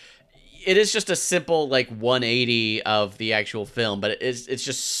is just a simple like 180 of the actual film, but it's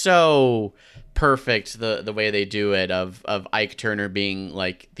just so perfect the way they do it of Ike Turner being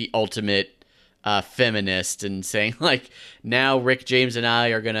like the ultimate feminist and saying like, now Rick James and I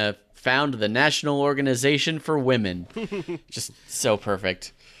are gonna found the National Organization for Women. Just so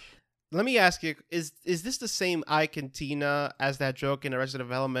perfect. Let me ask you, is this the same Ike and Tina as that joke in Arrested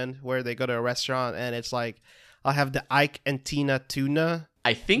Development where they go to a restaurant and it's like, I'll have the Ike and Tina tuna?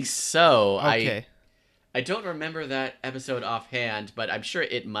 I think so. Okay. I don't remember that episode offhand, but I'm sure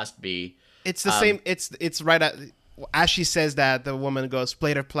it must be. It's the same. It's right at, as she says that, the woman goes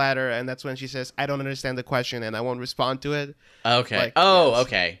platter platter, and that's when she says, I don't understand the question and I won't respond to it. Okay. Like, yes.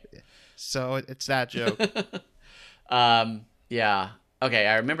 Okay. So it's that joke. Yeah. Okay,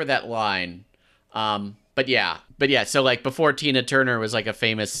 I remember that line. But yeah. So like before Tina Turner was like a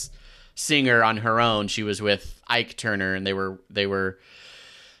famous singer on her own, she was with Ike Turner, and they were.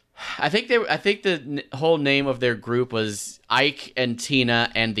 I think the whole name of their group was Ike and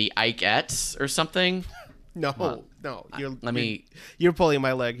Tina and the Ikeettes or something. No. You're pulling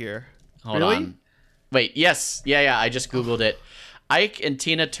my leg here. Hold on. Wait, yes. Yeah, I just Googled it. Ike and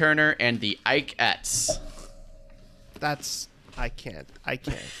Tina Turner and the Ikeettes. I can't.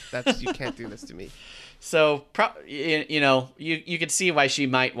 You can't do this to me. So, you could see why she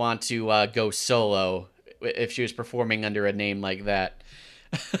might want to go solo if she was performing under a name like that.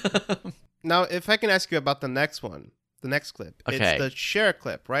 Now, if I can ask you about the next one, the next clip. Okay. It's the Cher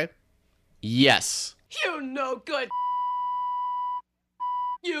clip, right? Yes. You no good.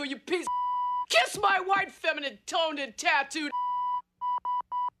 You piece. Kiss my white, feminine, toned and tattooed.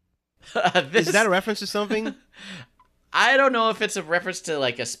 Is that a reference to something? I don't know if it's a reference to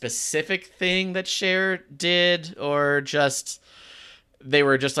like a specific thing that Cher did, or just they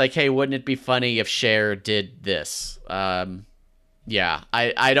were just like, hey, wouldn't it be funny if Cher did this? Yeah,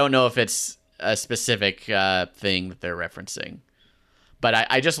 I don't know if it's a specific thing that they're referencing, but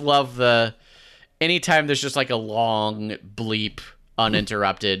I just love anytime there's just like a long bleep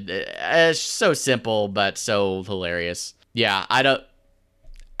uninterrupted. It's so simple but so hilarious. Yeah, I don't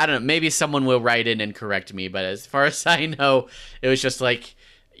know. Maybe someone will write in and correct me, but as far as I know, it was just like,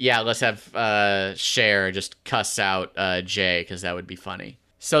 yeah, let's have Cher just cuss out Jay because that would be funny.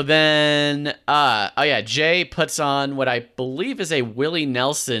 So then, Jay puts on what I believe is a Willie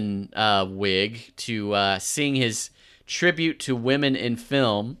Nelson wig to sing his tribute to women in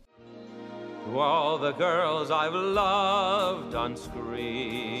film. To all the girls I've loved on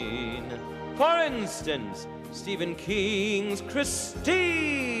screen. For instance, Stephen King's Christine.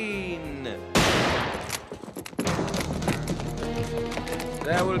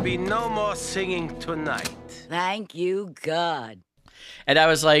 There will be no more singing tonight. Thank you, God. And I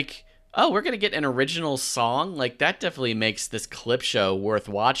was like, oh, we're going to get an original song? Like, that definitely makes this clip show worth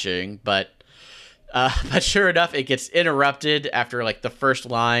watching. But sure enough, it gets interrupted after, like, the first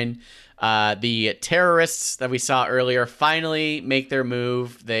line. The terrorists that we saw earlier finally make their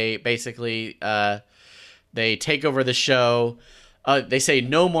move. They basically, they take over the show. They say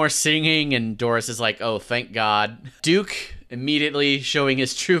no more singing, and Doris is like, oh, thank God. Duke, immediately showing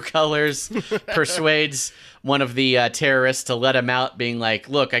his true colors, persuades one of the terrorists to let him out, being like,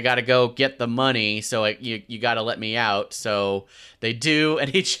 look, I got to go get the money, so you got to let me out. So they do, and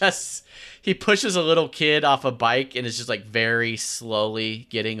he pushes a little kid off a bike and is just like very slowly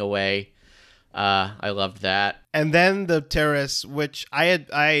getting away. I loved that. And then the terrorists, which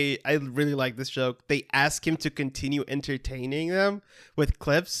I really like this joke. They ask him to continue entertaining them with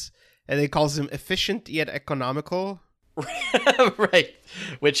clips, and he calls them efficient yet economical. Right,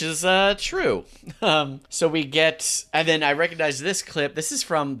 which is true. So we get, and then I recognize this clip. This is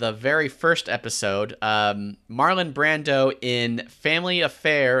from the very first episode. Marlon Brando in Family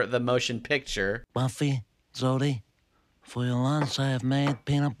Affair, the motion picture. Buffy, Zodi, for your lunch I have made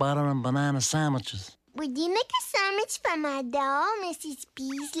peanut butter and banana sandwiches. Would you make a sandwich for my doll, Mrs.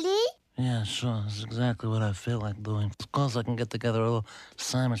 Beasley? Yeah, sure. That's exactly what I feel like doing. Of course, I can get together a little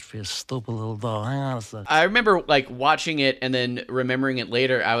sandwich for your stupid little doll. Hang on a sec. I remember like watching it and then remembering it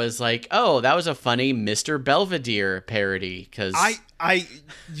later. I was like, "Oh, that was a funny Mr. Belvedere parody." Because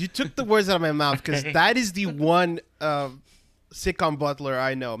you took the words out of my mouth, because that is the one sitcom butler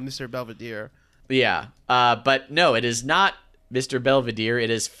I know, Mr. Belvedere. Yeah, but no, it is not Mr. Belvedere. It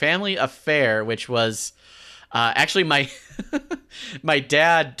is Family Affair, which was actually my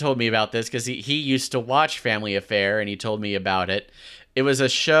dad told me about this because he used to watch Family Affair, and he told me about it. It was a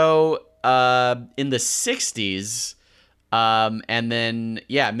show in the 60s, and then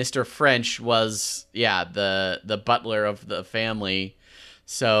Mr. French was the butler of the family.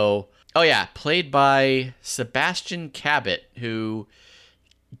 So played by Sebastian Cabot, who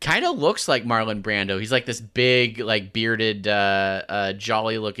kind of looks like Marlon Brando. He's like this big, like bearded,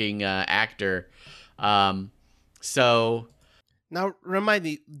 jolly-looking actor. So now remind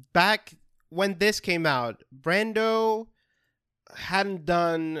me, back when this came out, Brando hadn't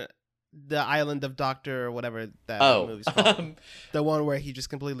done The Island of Dr. or whatever that movie's called. The one where he just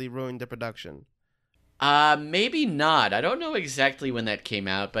completely ruined the production. Maybe not. I don't know exactly when that came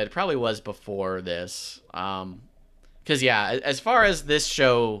out, but it probably was before this. Because as far as this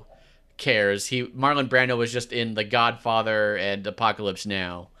show cares, Marlon Brando was just in The Godfather and Apocalypse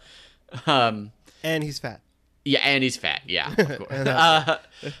Now. And he's fat. Yeah, and he's fat. Yeah, of course.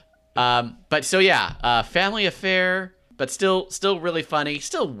 But Family Affair, but still really funny.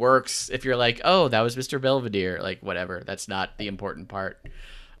 Still works if you're like, oh, that was Mr. Belvedere. Like, whatever. That's not the important part.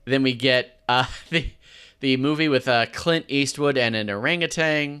 Then we get the movie with Clint Eastwood and an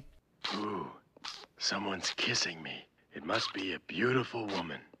orangutan. Ooh, someone's kissing me. It must be a beautiful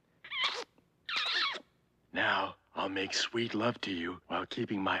woman. Now, I'll make sweet love to you while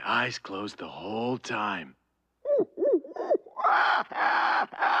keeping my eyes closed the whole time.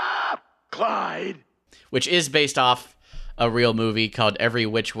 Clyde! Which is based off a real movie called Every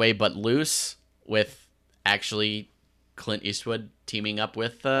Which Way But Loose, with actually Clint Eastwood teaming up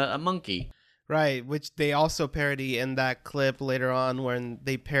with a monkey. Right, which they also parody in that clip later on when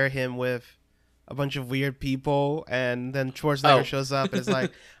they pair him with a bunch of weird people, and then Schwarzenegger shows up and is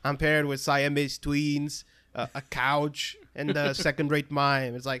like, I'm paired with Siamese twins, a couch, and a second-rate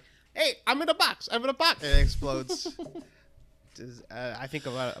mime. It's like, hey, I'm in a box, and it explodes. I think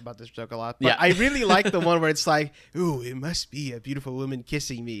about this joke a lot. But I really like the one where it's like, ooh, it must be a beautiful woman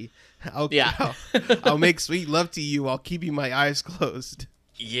kissing me. I'll make sweet love to you while keeping my eyes closed.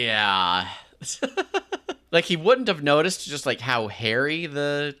 Yeah. Like, he wouldn't have noticed just like how hairy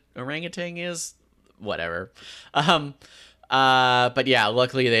the orangutan is. Whatever. But yeah,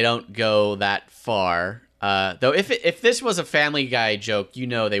 luckily they don't go that far. Though if this was a Family Guy joke,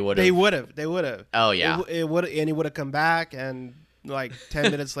 they would have. They would have. Oh yeah. It would, and he would have come back, and like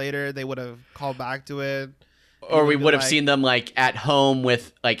 10 minutes later they would have called back to it. Or we would have seen them like at home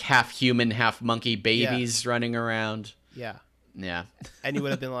with like half human, half monkey babies running around. Yeah. Yeah. And you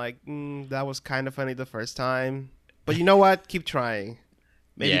would have been like, that was kind of funny the first time, but you know what? Keep trying.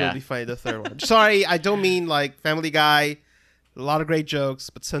 Maybe it'll be funny the third one. Sorry, I don't mean like Family Guy. A lot of great jokes,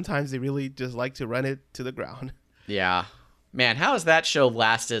 but sometimes they really just like to run it to the ground. Yeah. Man, how has that show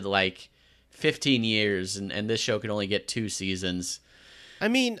lasted like 15 years and this show can only get 2 seasons? I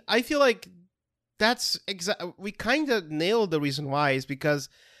mean, I feel like that's we kind of nailed the reason why, is because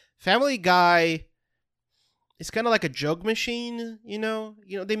Family Guy is kind of like a joke machine,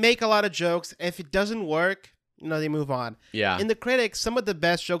 they make a lot of jokes. If it doesn't work, they move on. Yeah. In The Critic, some of the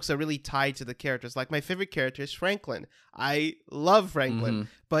best jokes are really tied to the characters. Like, my favorite character is Franklin. I love Franklin.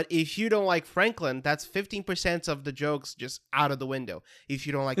 But if you don't like Franklin, that's 15% of the jokes just out of the window. If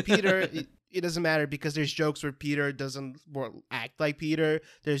you don't like Peter, it doesn't matter, because there's jokes where Peter doesn't act like Peter.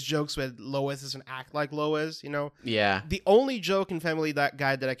 There's jokes where Lois doesn't act like Lois, Yeah. The only joke in Family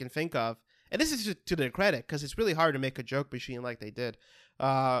Guy that I can think of, and this is to their credit, because it's really hard to make a joke machine like they did.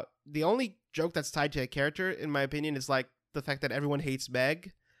 The only joke that's tied to a character, in my opinion, is like the fact that everyone hates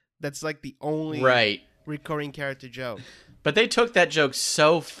Meg. That's like the only recurring character joke. But they took that joke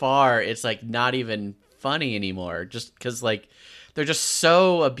so far, it's like not even funny anymore. Just because like they're just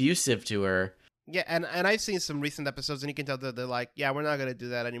so abusive to her. Yeah, and I've seen some recent episodes, and you can tell that they're like, yeah, we're not gonna do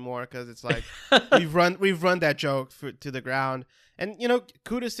that anymore, because it's like we've run that joke to the ground. And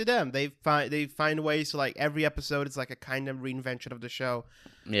kudos to them. They find ways to, like, every episode is like a kind of reinvention of the show.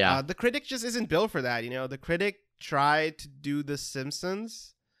 Yeah. The Critic just isn't built for that. The Critic tried to do The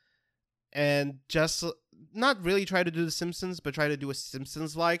Simpsons, and just not really try to do The Simpsons, but try to do a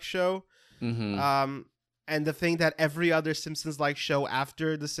Simpsons-like show. Mm-hmm. And the thing that every other Simpsons-like show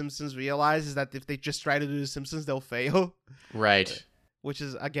after The Simpsons realized is that if they just try to do The Simpsons, they'll fail. Right. which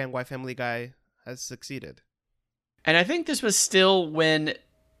is again why Family Guy has succeeded. And I think this was still when,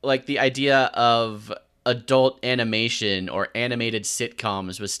 like, the idea of adult animation or animated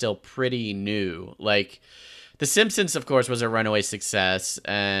sitcoms was still pretty new. Like, The Simpsons, of course, was a runaway success,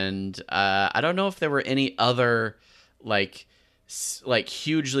 and I don't know if there were any other, like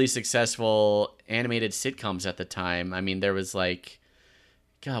hugely successful animated sitcoms at the time. I mean, there was, like,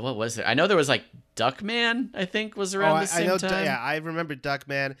 God, what was there? I know there was, like, Duckman, I think, was around the same time. Yeah, I remember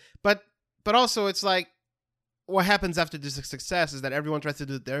Duckman. But also, it's like, what happens after this success is that everyone tries to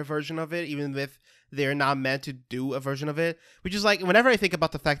do their version of it, even if they're not meant to do a version of it. Which is like, whenever I think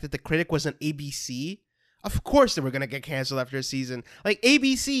about the fact that The Critic was an ABC, of course they were going to get canceled after a season. Like,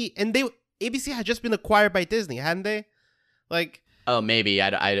 ABC had just been acquired by Disney, hadn't they? Like... Oh, maybe.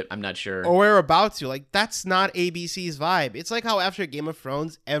 I'm not sure. Or we're about to. Like, that's not ABC's vibe. It's like how after Game of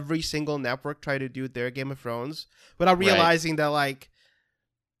Thrones, every single network tried to do their Game of Thrones without realizing that, like,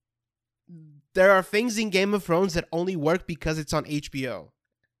 there are things in Game of Thrones that only work because it's on HBO.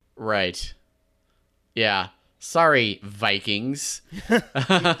 Right. Yeah. Sorry, Vikings. You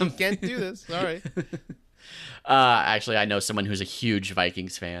can't do this. Sorry. Actually, I know someone who's a huge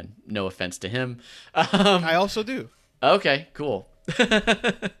Vikings fan. No offense to him. I also do. Okay, cool.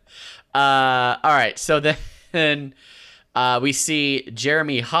 All right, so then we see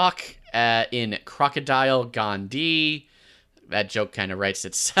Jeremy Hawk in Crocodile Gandhi. That joke kind of writes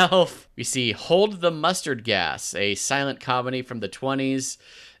itself. We see Hold the Mustard Gas, a silent comedy from the 20s.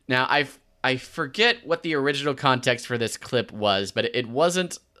 Now, I forget what the original context for this clip was, but it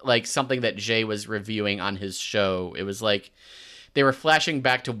wasn't like something that Jay was reviewing on his show. It was like they were flashing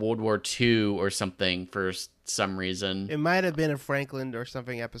back to World War II or something for some reason. It might have been a Franklin or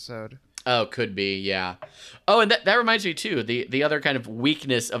something episode. Oh, could be, yeah. Oh, and that reminds me too. The other kind of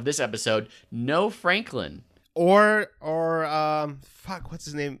weakness of this episode: no Franklin. Or fuck, what's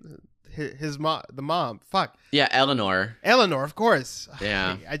his name? His mom, the mom. Fuck. Yeah, Eleanor. Eleanor, of course.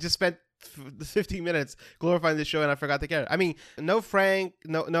 Yeah. I just spent 15 minutes glorifying this show and I forgot the character. I mean, no Franklin,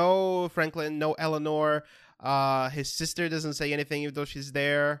 no Eleanor. His sister doesn't say anything even though she's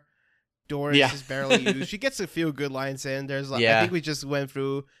there. Doris is barely used. She gets a few good lines in. There's like, I think we just went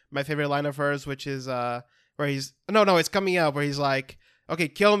through my favorite line of hers, which is where he's it's coming up where he's like, okay,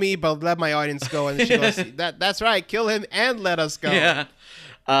 kill me, but let my audience go. And she goes, that's right, kill him and let us go. Yeah.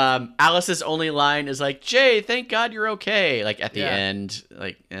 Alice's only line is like, Jay, thank God you're okay. Like at the end,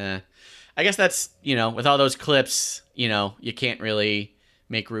 like, I guess that's, with all those clips, you can't really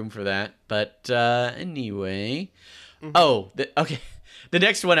make room for that. But anyway. Mm-hmm. Okay. The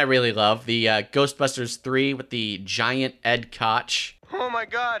next one I really love, the Ghostbusters 3 with the giant Ed Koch. Oh my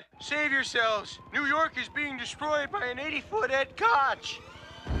God, save yourselves. New York is being destroyed by an 80-foot Ed Koch.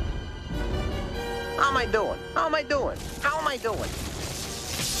 How am I doing?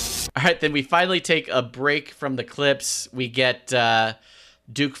 All right, then we finally take a break from the clips. We get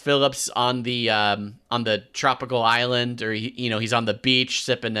Duke Phillips on the tropical island, or he's on the beach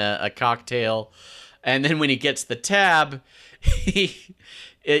sipping a cocktail, and then when he gets the tab,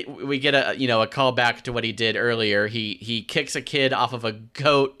 we get a call back to what he did earlier. He kicks a kid off of a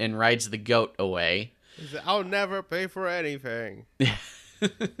goat and rides the goat away. He said, I'll never pay for anything.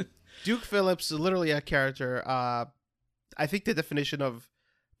 Duke Phillips is literally a character. I think the definition of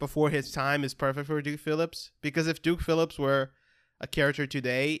before his time is perfect for Duke Phillips, because if Duke Phillips were a character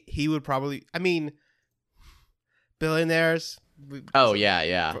today, he would probably, billionaires. Oh,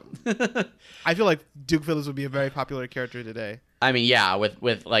 yeah. I feel like Duke Phillips would be a very popular character today. I mean, yeah,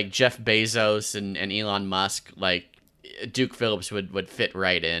 with like Jeff Bezos and Elon Musk, like Duke Phillips would fit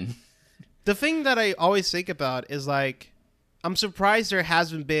right in. The thing that I always think about is like, I'm surprised there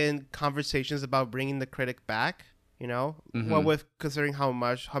hasn't been conversations about bringing the Critic back, Mm-hmm. well, with considering how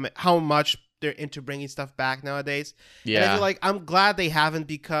much they're into bringing stuff back nowadays. Yeah. And I feel like I'm glad they haven't,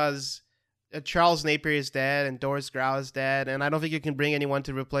 because Charles Napier is dead and Doris Grau is dead, and I don't think you can bring anyone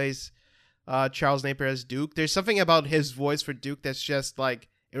to replace Charles Napier as Duke. There's something about his voice for Duke that's just like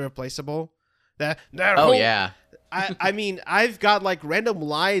irreplaceable. Yeah. I mean, I've got like random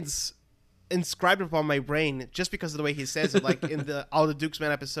lines inscribed upon my brain just because of the way he says it, like in all the Dukes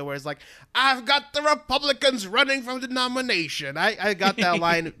Man episode where it's like, I've got the Republicans running from the nomination. I got that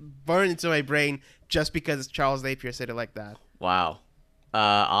line burned into my brain just because Charles Napier said it like that. Wow.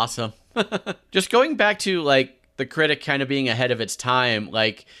 Awesome. Just going back to like the Critic kind of being ahead of its time,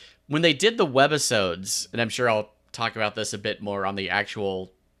 like when they did the webisodes, and I'm sure I'll talk about this a bit more on the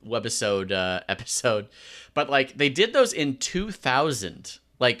actual webisode episode, but like they did those in 2000.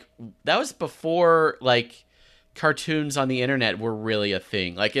 Like that was before like cartoons on the internet were really a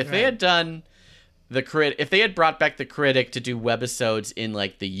thing. Like if they had done if they had brought back the Critic to do webisodes in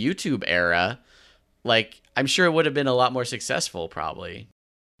like the YouTube era, like I'm sure it would have been a lot more successful, probably.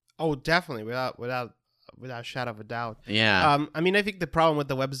 Oh, definitely, without a shadow of a doubt. Yeah. I mean, I think the problem with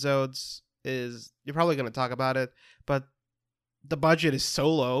the webisodes is you're probably going to talk about it, but the budget is so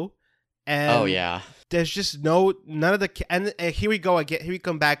low, and oh yeah, there's just none of the and here we go again. Here we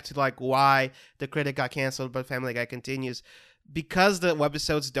come back to like why the Critic got canceled, but Family Guy continues, because the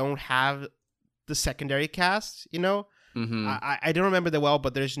webisodes don't have the secondary cast. You know, I don't remember that well,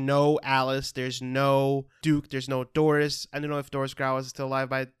 but there's no Alice, there's no Duke, there's no Doris. I don't know if Doris Grau is still alive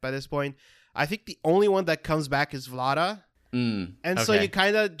by this point. I think the only one that comes back is Vlada. So you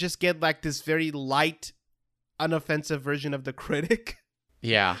kind of just get like this very light, unoffensive version of the Critic.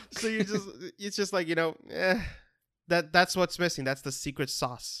 Yeah. So it's just like, that's what's missing. That's the secret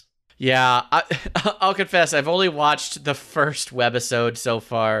sauce. Yeah, I'll confess, I've only watched the first webisode so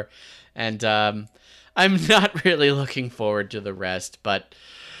far, and I'm not really looking forward to the rest, but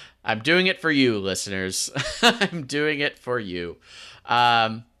I'm doing it for you, listeners. I'm doing it for you.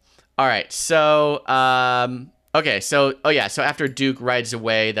 All right, so so after Duke rides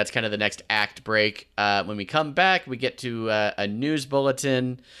away, that's kind of the next act break. When we come back, we get to a news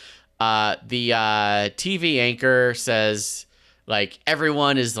bulletin. The TV anchor says, like,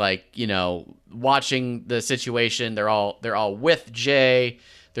 everyone is like, watching the situation. They're all with Jay.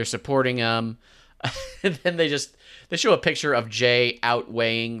 They're supporting him. And then they show a picture of Jay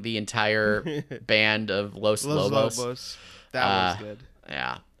outweighing the entire band of Los Lobos. That was good.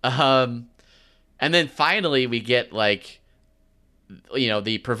 Yeah. And then finally we get like,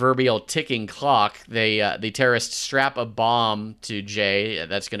 the proverbial ticking clock. The terrorists strap a bomb to Jay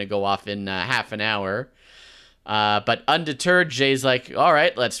that's going to go off in half an hour. But undeterred, Jay's like, all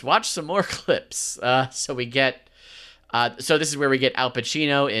right, let's watch some more clips. So we get, so this is where we get Al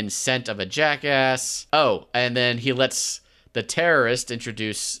Pacino in Scent of a Jackass. Oh, and then he lets the terrorist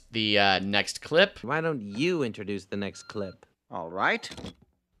introduce the next clip. Why don't you introduce the next clip? All right.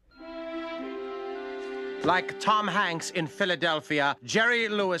 Like Tom Hanks in Philadelphia, Jerry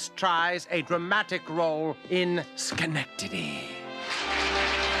Lewis tries a dramatic role in Schenectady.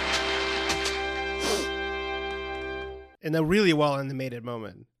 In a really well animated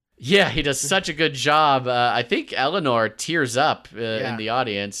moment. Yeah, he does such a good job. I think Eleanor tears up in the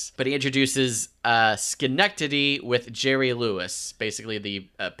audience. But he introduces Schenectady with Jerry Lewis, basically the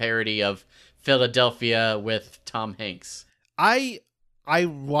parody of Philadelphia with Tom Hanks. I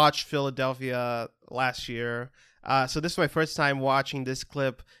watched Philadelphia last year. So this is my first time watching this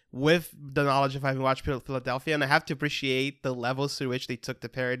clip with the knowledge of having watched Philadelphia, and I have to appreciate the levels through which they took the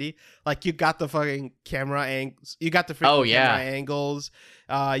parody. Like, you got the fucking camera angles, you got the freaking camera angles,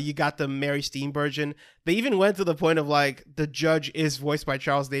 you got the Mary Steenburgen. They even went to the point of like, the judge is voiced by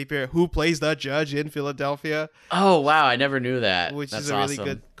Charles Napier, who plays the judge in Philadelphia. Oh wow, I never knew that. Which That's is a really awesome.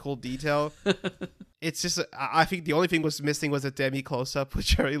 good, cool detail. It's just, I think the only thing was missing was a Demi close-up with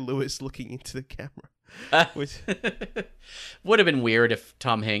Jerry Lewis looking into the camera. Which would have been weird if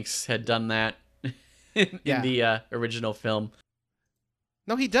Tom Hanks had done that in the original film.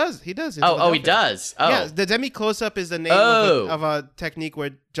 No, he does. He does. Oh, he does. Oh, yeah. The Demi close-up is the name of a technique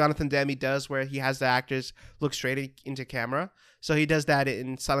where Jonathan Demme does, where he has the actors look straight into camera. So he does that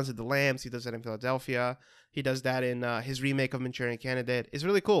in Silence of the Lambs. He does that in Philadelphia. He does that in his remake of Manchurian Candidate. It's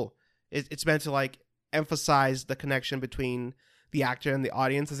really cool. It's meant to like emphasize the connection between the actor and the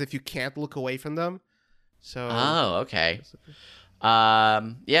audience, as if you can't look away from them. So. Oh, okay.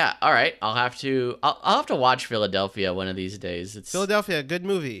 Yeah. All right. I'll have to watch Philadelphia one of these days. It's Philadelphia, good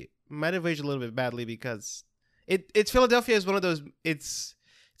movie. Might have aged a little bit badly because it's Philadelphia is one of those. It's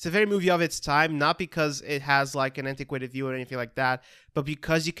a very movie of its time, not because it has like an antiquated view or anything like that, but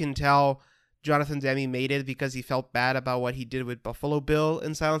because you can tell Jonathan Demme made it because he felt bad about what he did with Buffalo Bill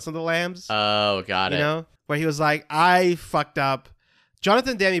in Silence of the Lambs. Oh, got it. You know, where he was like, I fucked up.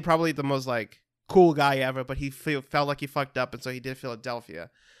 Jonathan Demme, probably the most like cool guy ever, but he felt like he fucked up, and so he did Philadelphia.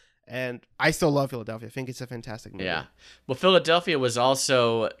 And I still love Philadelphia. I think it's a fantastic movie. Yeah. Well, Philadelphia was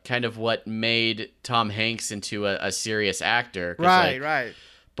also kind of what made Tom Hanks into a serious actor. Right.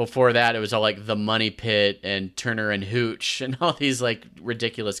 Before that, it was all like The Money Pit and Turner and Hooch and all these like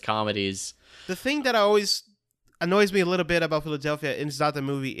ridiculous comedies. The thing that always annoys me a little bit about Philadelphia, and it's not the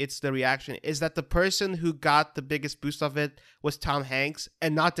movie, it's the reaction, is that the person who got the biggest boost of it was Tom Hanks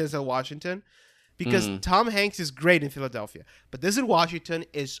and not Denzel Washington. Because Tom Hanks is great in Philadelphia, but Denzel Washington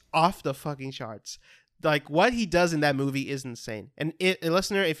is off the fucking charts. Like, what he does in that movie is insane. And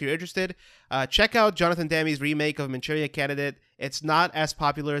listener, if you're interested, check out Jonathan Demme's remake of Manchurian Candidate. It's not as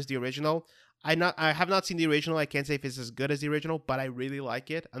popular as the original. I have not seen the original. I can't say if it's as good as the original, but I really like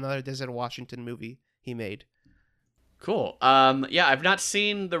it. Another Denzel Washington movie he made. Cool. Yeah, I've not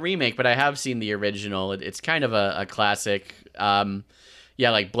seen the remake, but I have seen the original. It's kind of a classic. Yeah,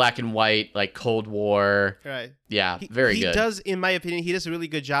 like black and white, like Cold War. Right. Yeah, very good. He does, in my opinion, he does a really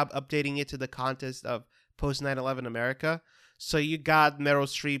good job updating it to the context of post 9/11 America. So you got Meryl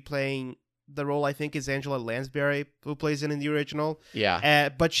Streep playing the role, I think, is Angela Lansbury, who plays it in the original. Yeah.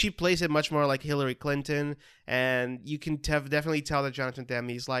 But she plays it much more like Hillary Clinton, and you can definitely tell that Jonathan Demme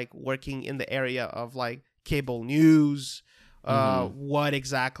is like working in the area of like cable news. What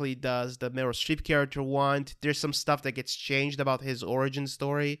exactly does the Meryl Streep character want? There's some stuff that gets changed about his origin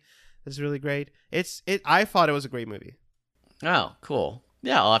story. That's really great. I thought it was a great movie. Oh, cool.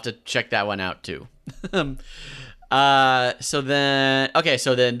 Yeah, I'll have to check that one out too. So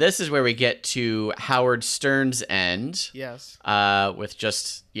then this is where we get to Howard Stern's end. Yes. With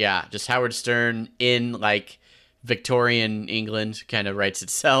just Howard Stern in like Victorian England, kind of writes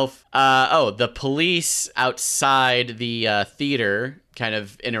itself. The police outside the theater kind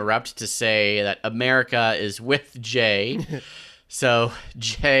of interrupt to say that America is with Jay. So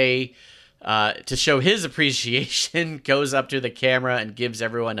Jay, to show his appreciation, goes up to the camera and gives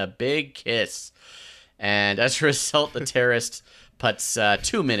everyone a big kiss. And as a result, the terrorist puts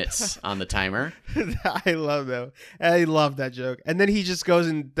 2 minutes on the timer. I love that. I love that joke. And then he just goes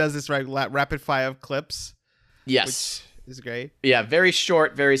and does this rapid fire of clips. Yes. Which is great. Yeah, very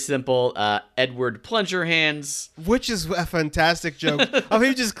short, very simple. Edward Plunger Hands. Which is a fantastic joke. Of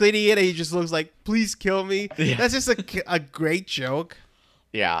him just cleaning it and he just looks like, please kill me. Yeah. That's just a great joke.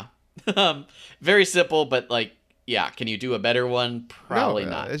 Yeah. Very simple, but like, yeah, can you do a better one? Probably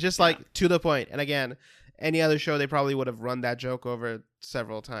not. It's just like to the point. And again, any other show, they probably would have run that joke over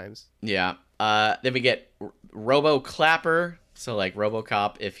several times. Yeah. Then we get Robo Clapper. So like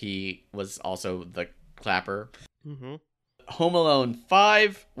RoboCop if he was also the clapper. Mm-hmm. Home Alone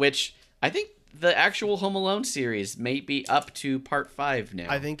 5, which I think the actual Home Alone series may be up to part 5 now.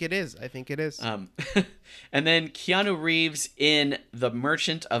 I think it is. And then Keanu Reeves in The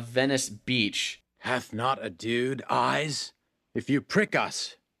Merchant of Venice Beach. Hath not a dude eyes? If you prick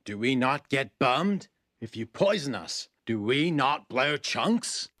us, do we not get bummed? If you poison us, do we not blow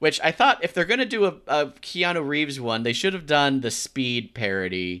chunks? Which I thought if they're going to do a Keanu Reeves one, they should have done the Speed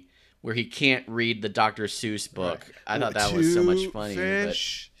parody where he can't read the Dr. Seuss book. Right. I thought that was so much funnier.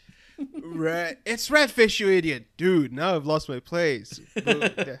 Fish. It's Redfish, you idiot. Dude, now I've lost my place.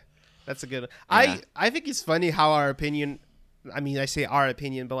 That's a good one. Yeah. I think it's funny how our opinion... I mean, I say our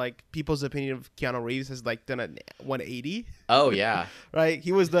opinion, but like people's opinion of Keanu Reeves has like done a 180. Oh yeah, right.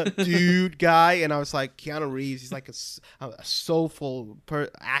 He was the dude guy, and I was like, Keanu Reeves. He's like a soulful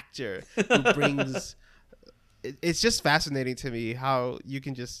actor who brings. It's just fascinating to me how you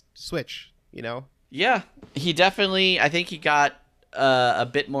can just switch. You know? Yeah, he definitely. I think he got a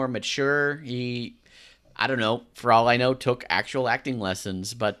bit more mature. He, I don't know. For all I know, took actual acting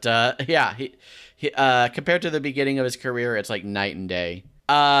lessons, but yeah, he compared to the beginning of his career, it's like night and day.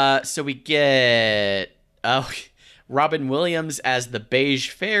 So we get Robin Williams as the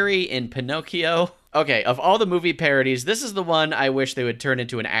Beige Fairy in Pinocchio. Okay, of all the movie parodies, this is the one I wish they would turn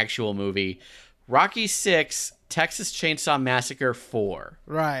into an actual movie. Rocky 6, Texas Chainsaw Massacre 4.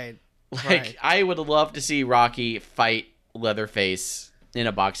 Right. Like, I would love to see Rocky fight Leatherface in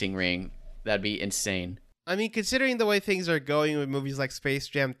a boxing ring. That'd be insane. I mean, considering the way things are going with movies like Space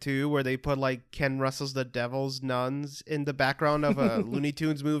Jam 2, where they put like Ken Russell's The Devil's Nuns in the background of Looney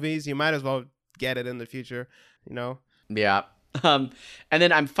Tunes movies, you might as well get it in the future, you know? Yeah. And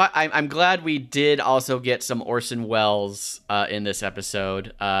then I'm glad we did also get some Orson Welles in this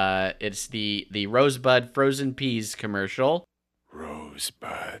episode. It's the Rosebud frozen peas commercial.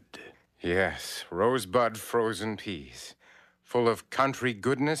 Rosebud. Yes, Rosebud frozen peas. Full of country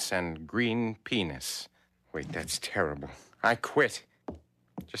goodness and green penis. Wait, that's terrible. I quit.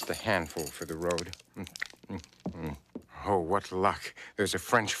 Just a handful for the road. Oh, what luck. There's a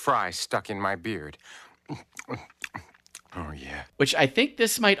French fry stuck in my beard. Oh, yeah. Which I think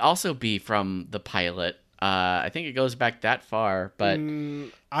this might also be from the pilot. I think it goes back that far, but...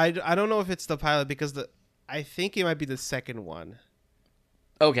 I don't know if it's the pilot because I think it might be the second one.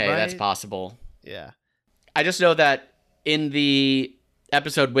 Okay, right? That's possible. Yeah. I just know that in the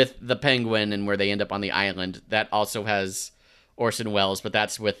episode with the penguin and where they end up on the island, that also has Orson Welles, but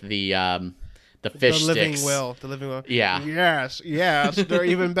that's with the fish sticks. The living will. Yeah. Yes, they're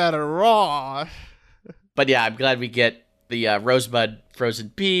even better raw. But yeah, I'm glad we get the Rosebud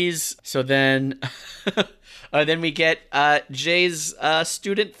frozen peas. So then we get Jay's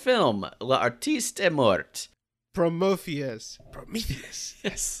student film, L'Artiste est mort. Prometheus.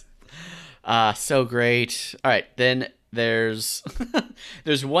 Yes. So great. All right, then there's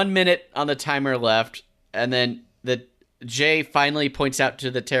 1 minute on the timer left, and then Jay finally points out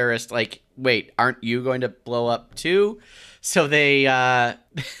to the terrorist, like, wait, aren't you going to blow up too? So they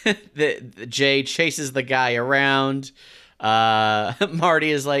Jay chases the guy around.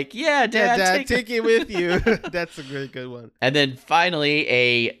 Marty is like, yeah, Dad, take it with you. That's a really good one. And then finally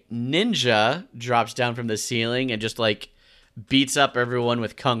a ninja drops down from the ceiling and just like beats up everyone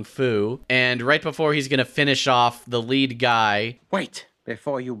with kung fu. And right before he's going to finish off the lead guy... Wait!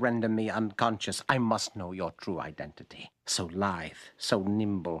 Before you render me unconscious, I must know your true identity. So lithe, so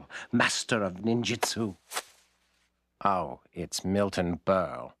nimble, master of ninjutsu. Oh, it's Milton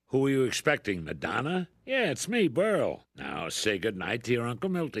Berle. Who are you expecting, Madonna? Yeah, it's me, Burl. Now say goodnight to your Uncle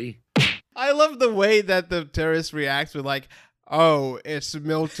Milty. I love the way that the terrorist reacts with like, oh, it's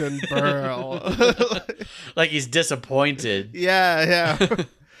Milton Berle. Like he's disappointed. Yeah.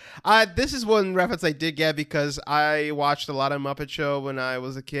 This is one reference I did get because I watched a lot of Muppet Show when I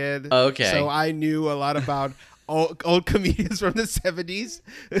was a kid. Okay. So I knew a lot about old comedians from the 70s.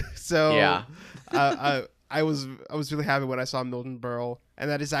 So yeah. I was really happy when I saw Milton Berle, and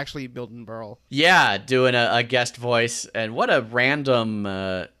that is actually Milton Berle. Yeah, doing a guest voice, and what a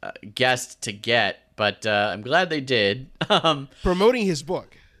random guest to get, but I'm glad they did. Promoting his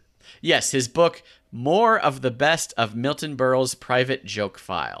book. Yes, his book, More of the Best of Milton Berle's Private Joke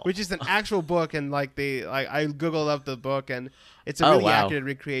File. Which is an actual book, and I Googled up the book, and it's a really accurate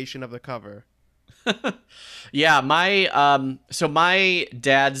recreation of the cover. Yeah, my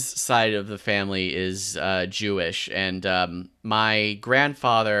dad's side of the family is Jewish, and my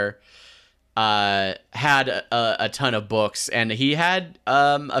grandfather had a ton of books, and he had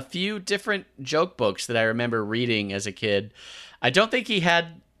a few different joke books that I remember reading as a kid. I don't think he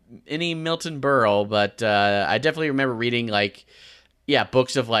had any Milton Berle, but I definitely remember reading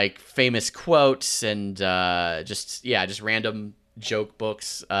books of like famous quotes and just random joke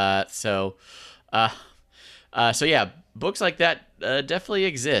books. So yeah, books like that definitely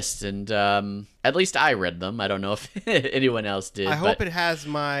exist, and at least I read them. I don't know if anyone else did. I hope it has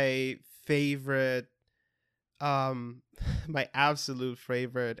my favorite, my absolute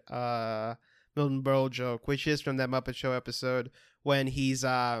favorite Milton Berle joke, which is from that Muppet Show episode when he's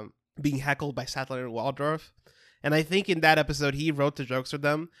being heckled by Statler and Waldorf. And I think in that episode he wrote the jokes for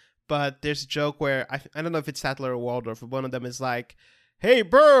them, but there's a joke where, I don't know if it's Statler or Waldorf, but one of them is like, hey,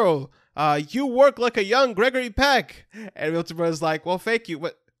 Berle, you work like a young Gregory Peck. And Milton Berle is like, well, thank you.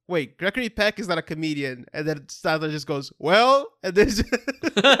 Wait, Gregory Peck is not a comedian. And then Statler just goes, well, and then it's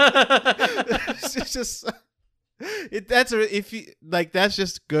just... that's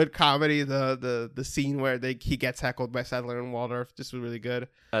just good comedy. The scene where he gets heckled by Statler and Waldorf just was really good.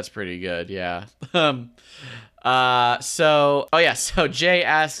 That's pretty good, yeah. So Jay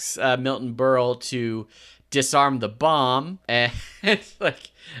asks Milton Berle to disarm the bomb, and it's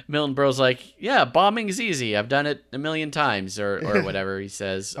like Milton Berle's like, yeah, bombing's easy. I've done it a million times, or whatever he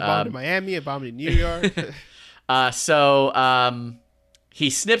says. I bombed in Miami. I bombed in New York. He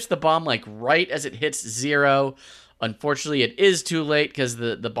snips the bomb like right as it hits zero. Unfortunately, it is too late because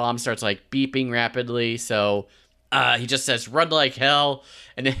the bomb starts like beeping rapidly. So he just says, run like hell.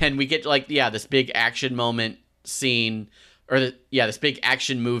 And then we get this big action moment scene, or this big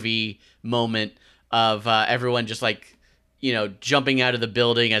action movie moment of everyone just jumping out of the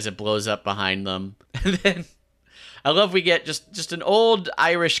building as it blows up behind them. And then I love we get just an old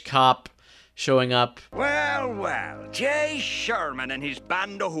Irish cop showing up. Well, Jay Sherman and his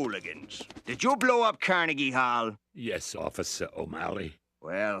band of hooligans. Did you blow up Carnegie Hall? Yes, Officer O'Malley.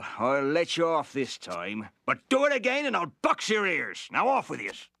 Well, I'll let you off this time, but do it again and I'll box your ears. Now off with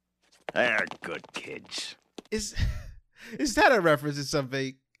you. They're good kids. Is that a reference to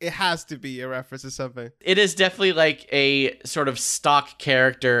something? It has to be a reference to something. It is definitely like a sort of stock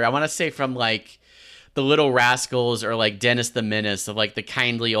character. I want to say from like The Little Rascals or like Dennis the Menace, of like the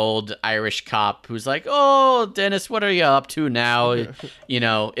kindly old Irish cop who's like, oh, Dennis, what are you up to now?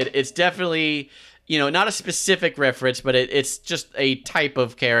 It's definitely, not a specific reference, but it's just a type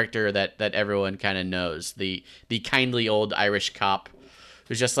of character that everyone kind of knows. The kindly old Irish cop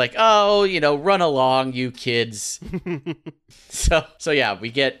who's just like, oh, run along, you kids. So yeah, we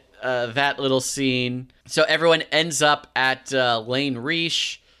get that little scene. So everyone ends up at Lane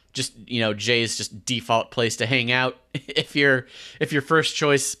Reich. Just, Jay's just default place to hang out. If your first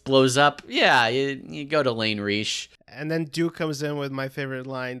choice blows up, yeah, you go to Lane Reich. And then Duke comes in with my favorite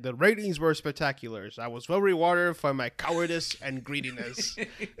line: the ratings were spectacular. I was well rewarded for my cowardice and greediness.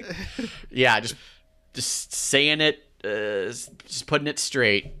 Yeah, just saying it, just putting it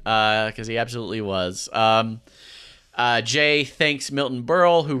straight, because he absolutely was. Jay thanks Milton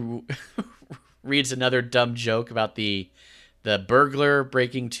Berle, who reads another dumb joke about the burglar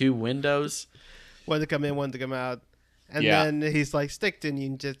breaking 2 windows. One to come in, one to come out. And then he's like, stick to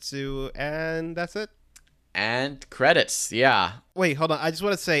ninjutsu, and that's it. And credits, yeah. Wait, hold on. I just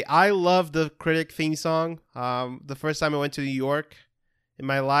want to say, I love the Critic theme song. The first time I went to New York in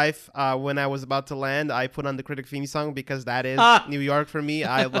my life, when I was about to land, I put on the Critic theme song because that is New York for me.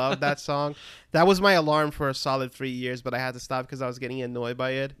 I love that song. That was my alarm for a solid 3 years, but I had to stop because I was getting annoyed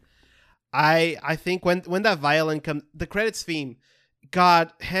by it. I think when that violin comes, the credits theme,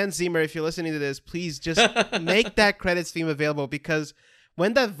 God, Hans Zimmer, if you're listening to this, please just make that credits theme available, because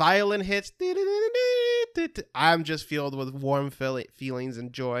when that violin hits, I'm just filled with warm feelings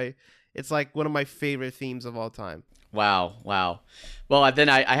and joy. It's like one of my favorite themes of all time. Wow. Well, then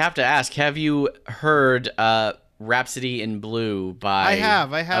I have to ask, have you heard Rhapsody in Blue by... I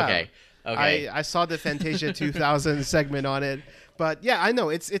have. Okay. I saw the Fantasia 2000 segment on it. But yeah, I know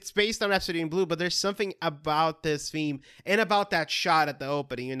it's based on Rhapsody in Blue, but there's something about this theme and about that shot at the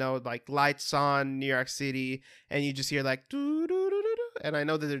opening, you know, like lights on, New York City, and you just hear like doo, doo, doo, doo, doo. And I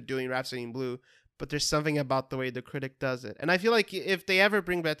know that they're doing Rhapsody in Blue, but there's something about the way the Critic does it. And I feel like if they ever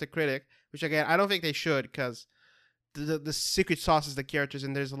bring back the Critic, which again, I don't think they should, because the secret sauce is the characters,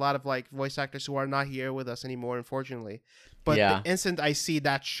 and there's a lot of like voice actors who are not here with us anymore, unfortunately. But the instant I see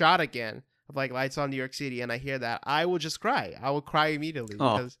that shot again, of like lights on New York City, and I hear that, I will just cry. I will cry immediately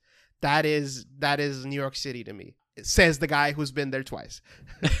because that is New York City to me. It says the guy who's been there twice.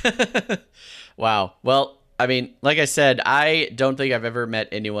 Wow. Well, I mean, like I said, I don't think I've ever met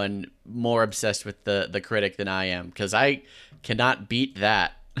anyone more obsessed with the Critic than I am, because I cannot beat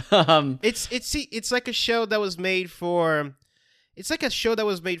that. It's like a show that was made for. It's like a show that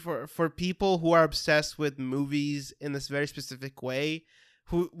was made for people who are obsessed with movies in this very specific way.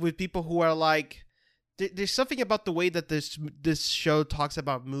 With people who are like, there's something about the way that this show talks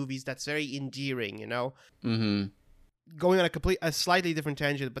about movies that's very endearing, you know? Mm-hmm. Going on a slightly different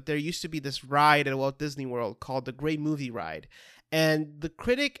tangent, but there used to be this ride at Walt Disney World called the Great Movie Ride. And the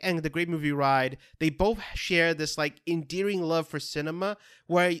Critic and the Great Movie Ride, they both share this like endearing love for cinema,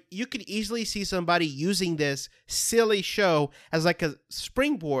 where you could easily see somebody using this silly show as like a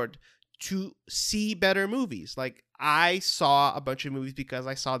springboard to see better movies. Like, I saw a bunch of movies because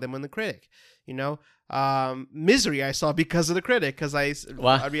I saw them on the Critic, you know? Misery I saw because of the Critic, because I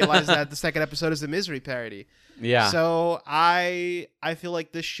realized that the second episode is a Misery parody. Yeah. So I feel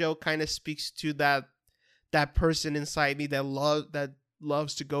like this show kind of speaks to that person inside me that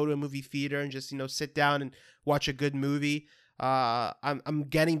loves to go to a movie theater and just, you know, sit down and watch a good movie.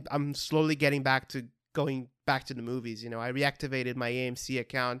 I'm slowly getting back to going back to the movies. You know, I reactivated my AMC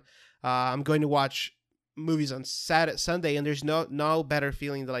account. I'm going to watch movies on Sunday, and there's no better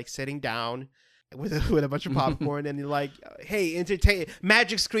feeling than like sitting down with a bunch of popcorn and you're like, hey, entertain,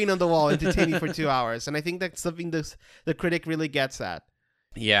 magic screen on the wall, entertain me for 2 hours. And I think that's something the Critic really gets at.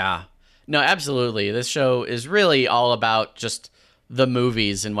 Yeah. No, absolutely. This show is really all about just the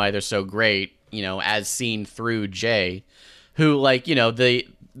movies and why they're so great, you know, as seen through Jay, who, like, you know, the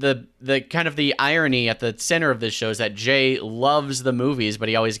kind of the irony at the center of this show is that Jay loves the movies, but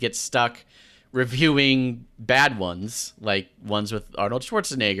he always gets stuck reviewing bad ones, like ones with Arnold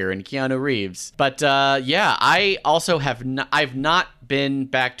Schwarzenegger and Keanu Reeves. But yeah, I also I've not been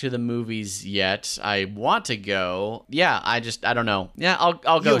back to the movies yet. I want to go. Yeah, I don't know. Yeah,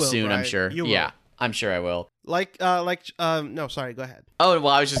 I'll go soon, Brian. I'm sure. Yeah, I'm sure I will. No, sorry, go ahead. Oh,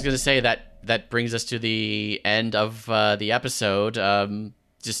 well, I was just going to say that brings us to the end of the episode. Any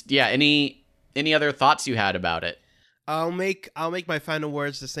other thoughts you had about it? I'll make my final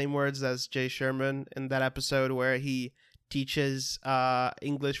words the same words as Jay Sherman in that episode where he teaches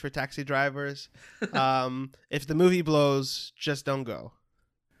English for taxi drivers. If the movie blows, just don't go.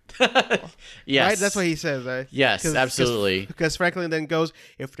 Yes. Right? That's what he says, right? Yes, absolutely. Because Franklin then goes,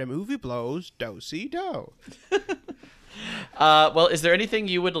 if the movie blows, do-see-do. Well, is there anything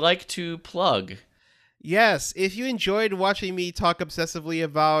you would like to plug? Yes. If you enjoyed watching me talk obsessively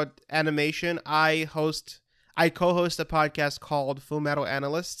about animation, I co-host a podcast called Full Metal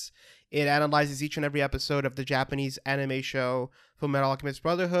Analysts. It analyzes each and every episode of the Japanese anime show Full Metal Alchemist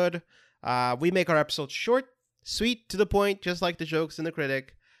Brotherhood. We make our episodes short, sweet, to the point, just like the jokes in the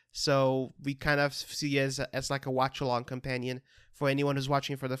Critic. So we kind of see it as like a watch-along companion for anyone who's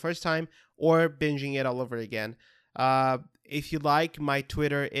watching it for the first time or binging it all over again. If you like, my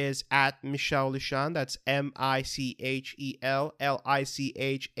Twitter is at Michel Lichan. That's MICHEL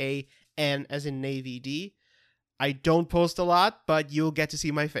LICHAN as in Navy D. I don't post a lot, but you'll get to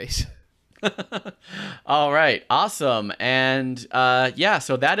see my face. All right. Awesome. And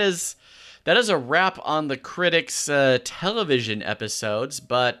so that is that is a wrap on the Critics television episodes,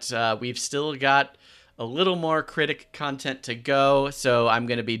 but we've still got a little more Critic content to go. So I'm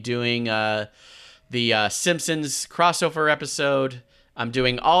going to be doing the Simpsons crossover episode. I'm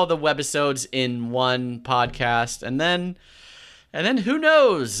doing all the webisodes in one podcast, and then who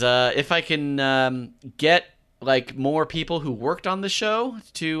knows if I can get like more people who worked on the show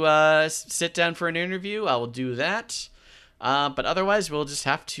to sit down for an interview. I will do that. But otherwise, we'll just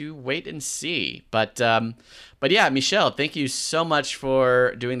have to wait and see. But yeah, Michelle, thank you so much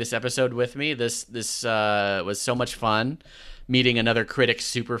for doing this episode with me. This was so much fun, meeting another Critic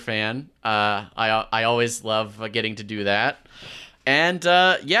super fan. I always love getting to do that. And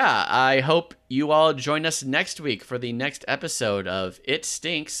yeah, I hope you all join us next week for the next episode of It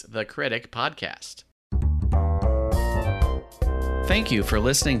Stinks, the Critic podcast. Thank you for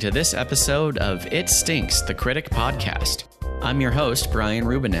listening to this episode of It Stinks, the Critic podcast. I'm your host, Brian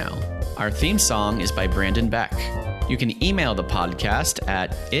Rubinow. Our theme song is by Brandon Beck. You can email the podcast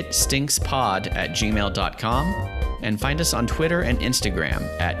at itstinkspod@gmail.com and find us on Twitter and Instagram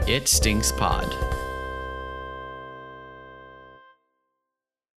at itstinckspod.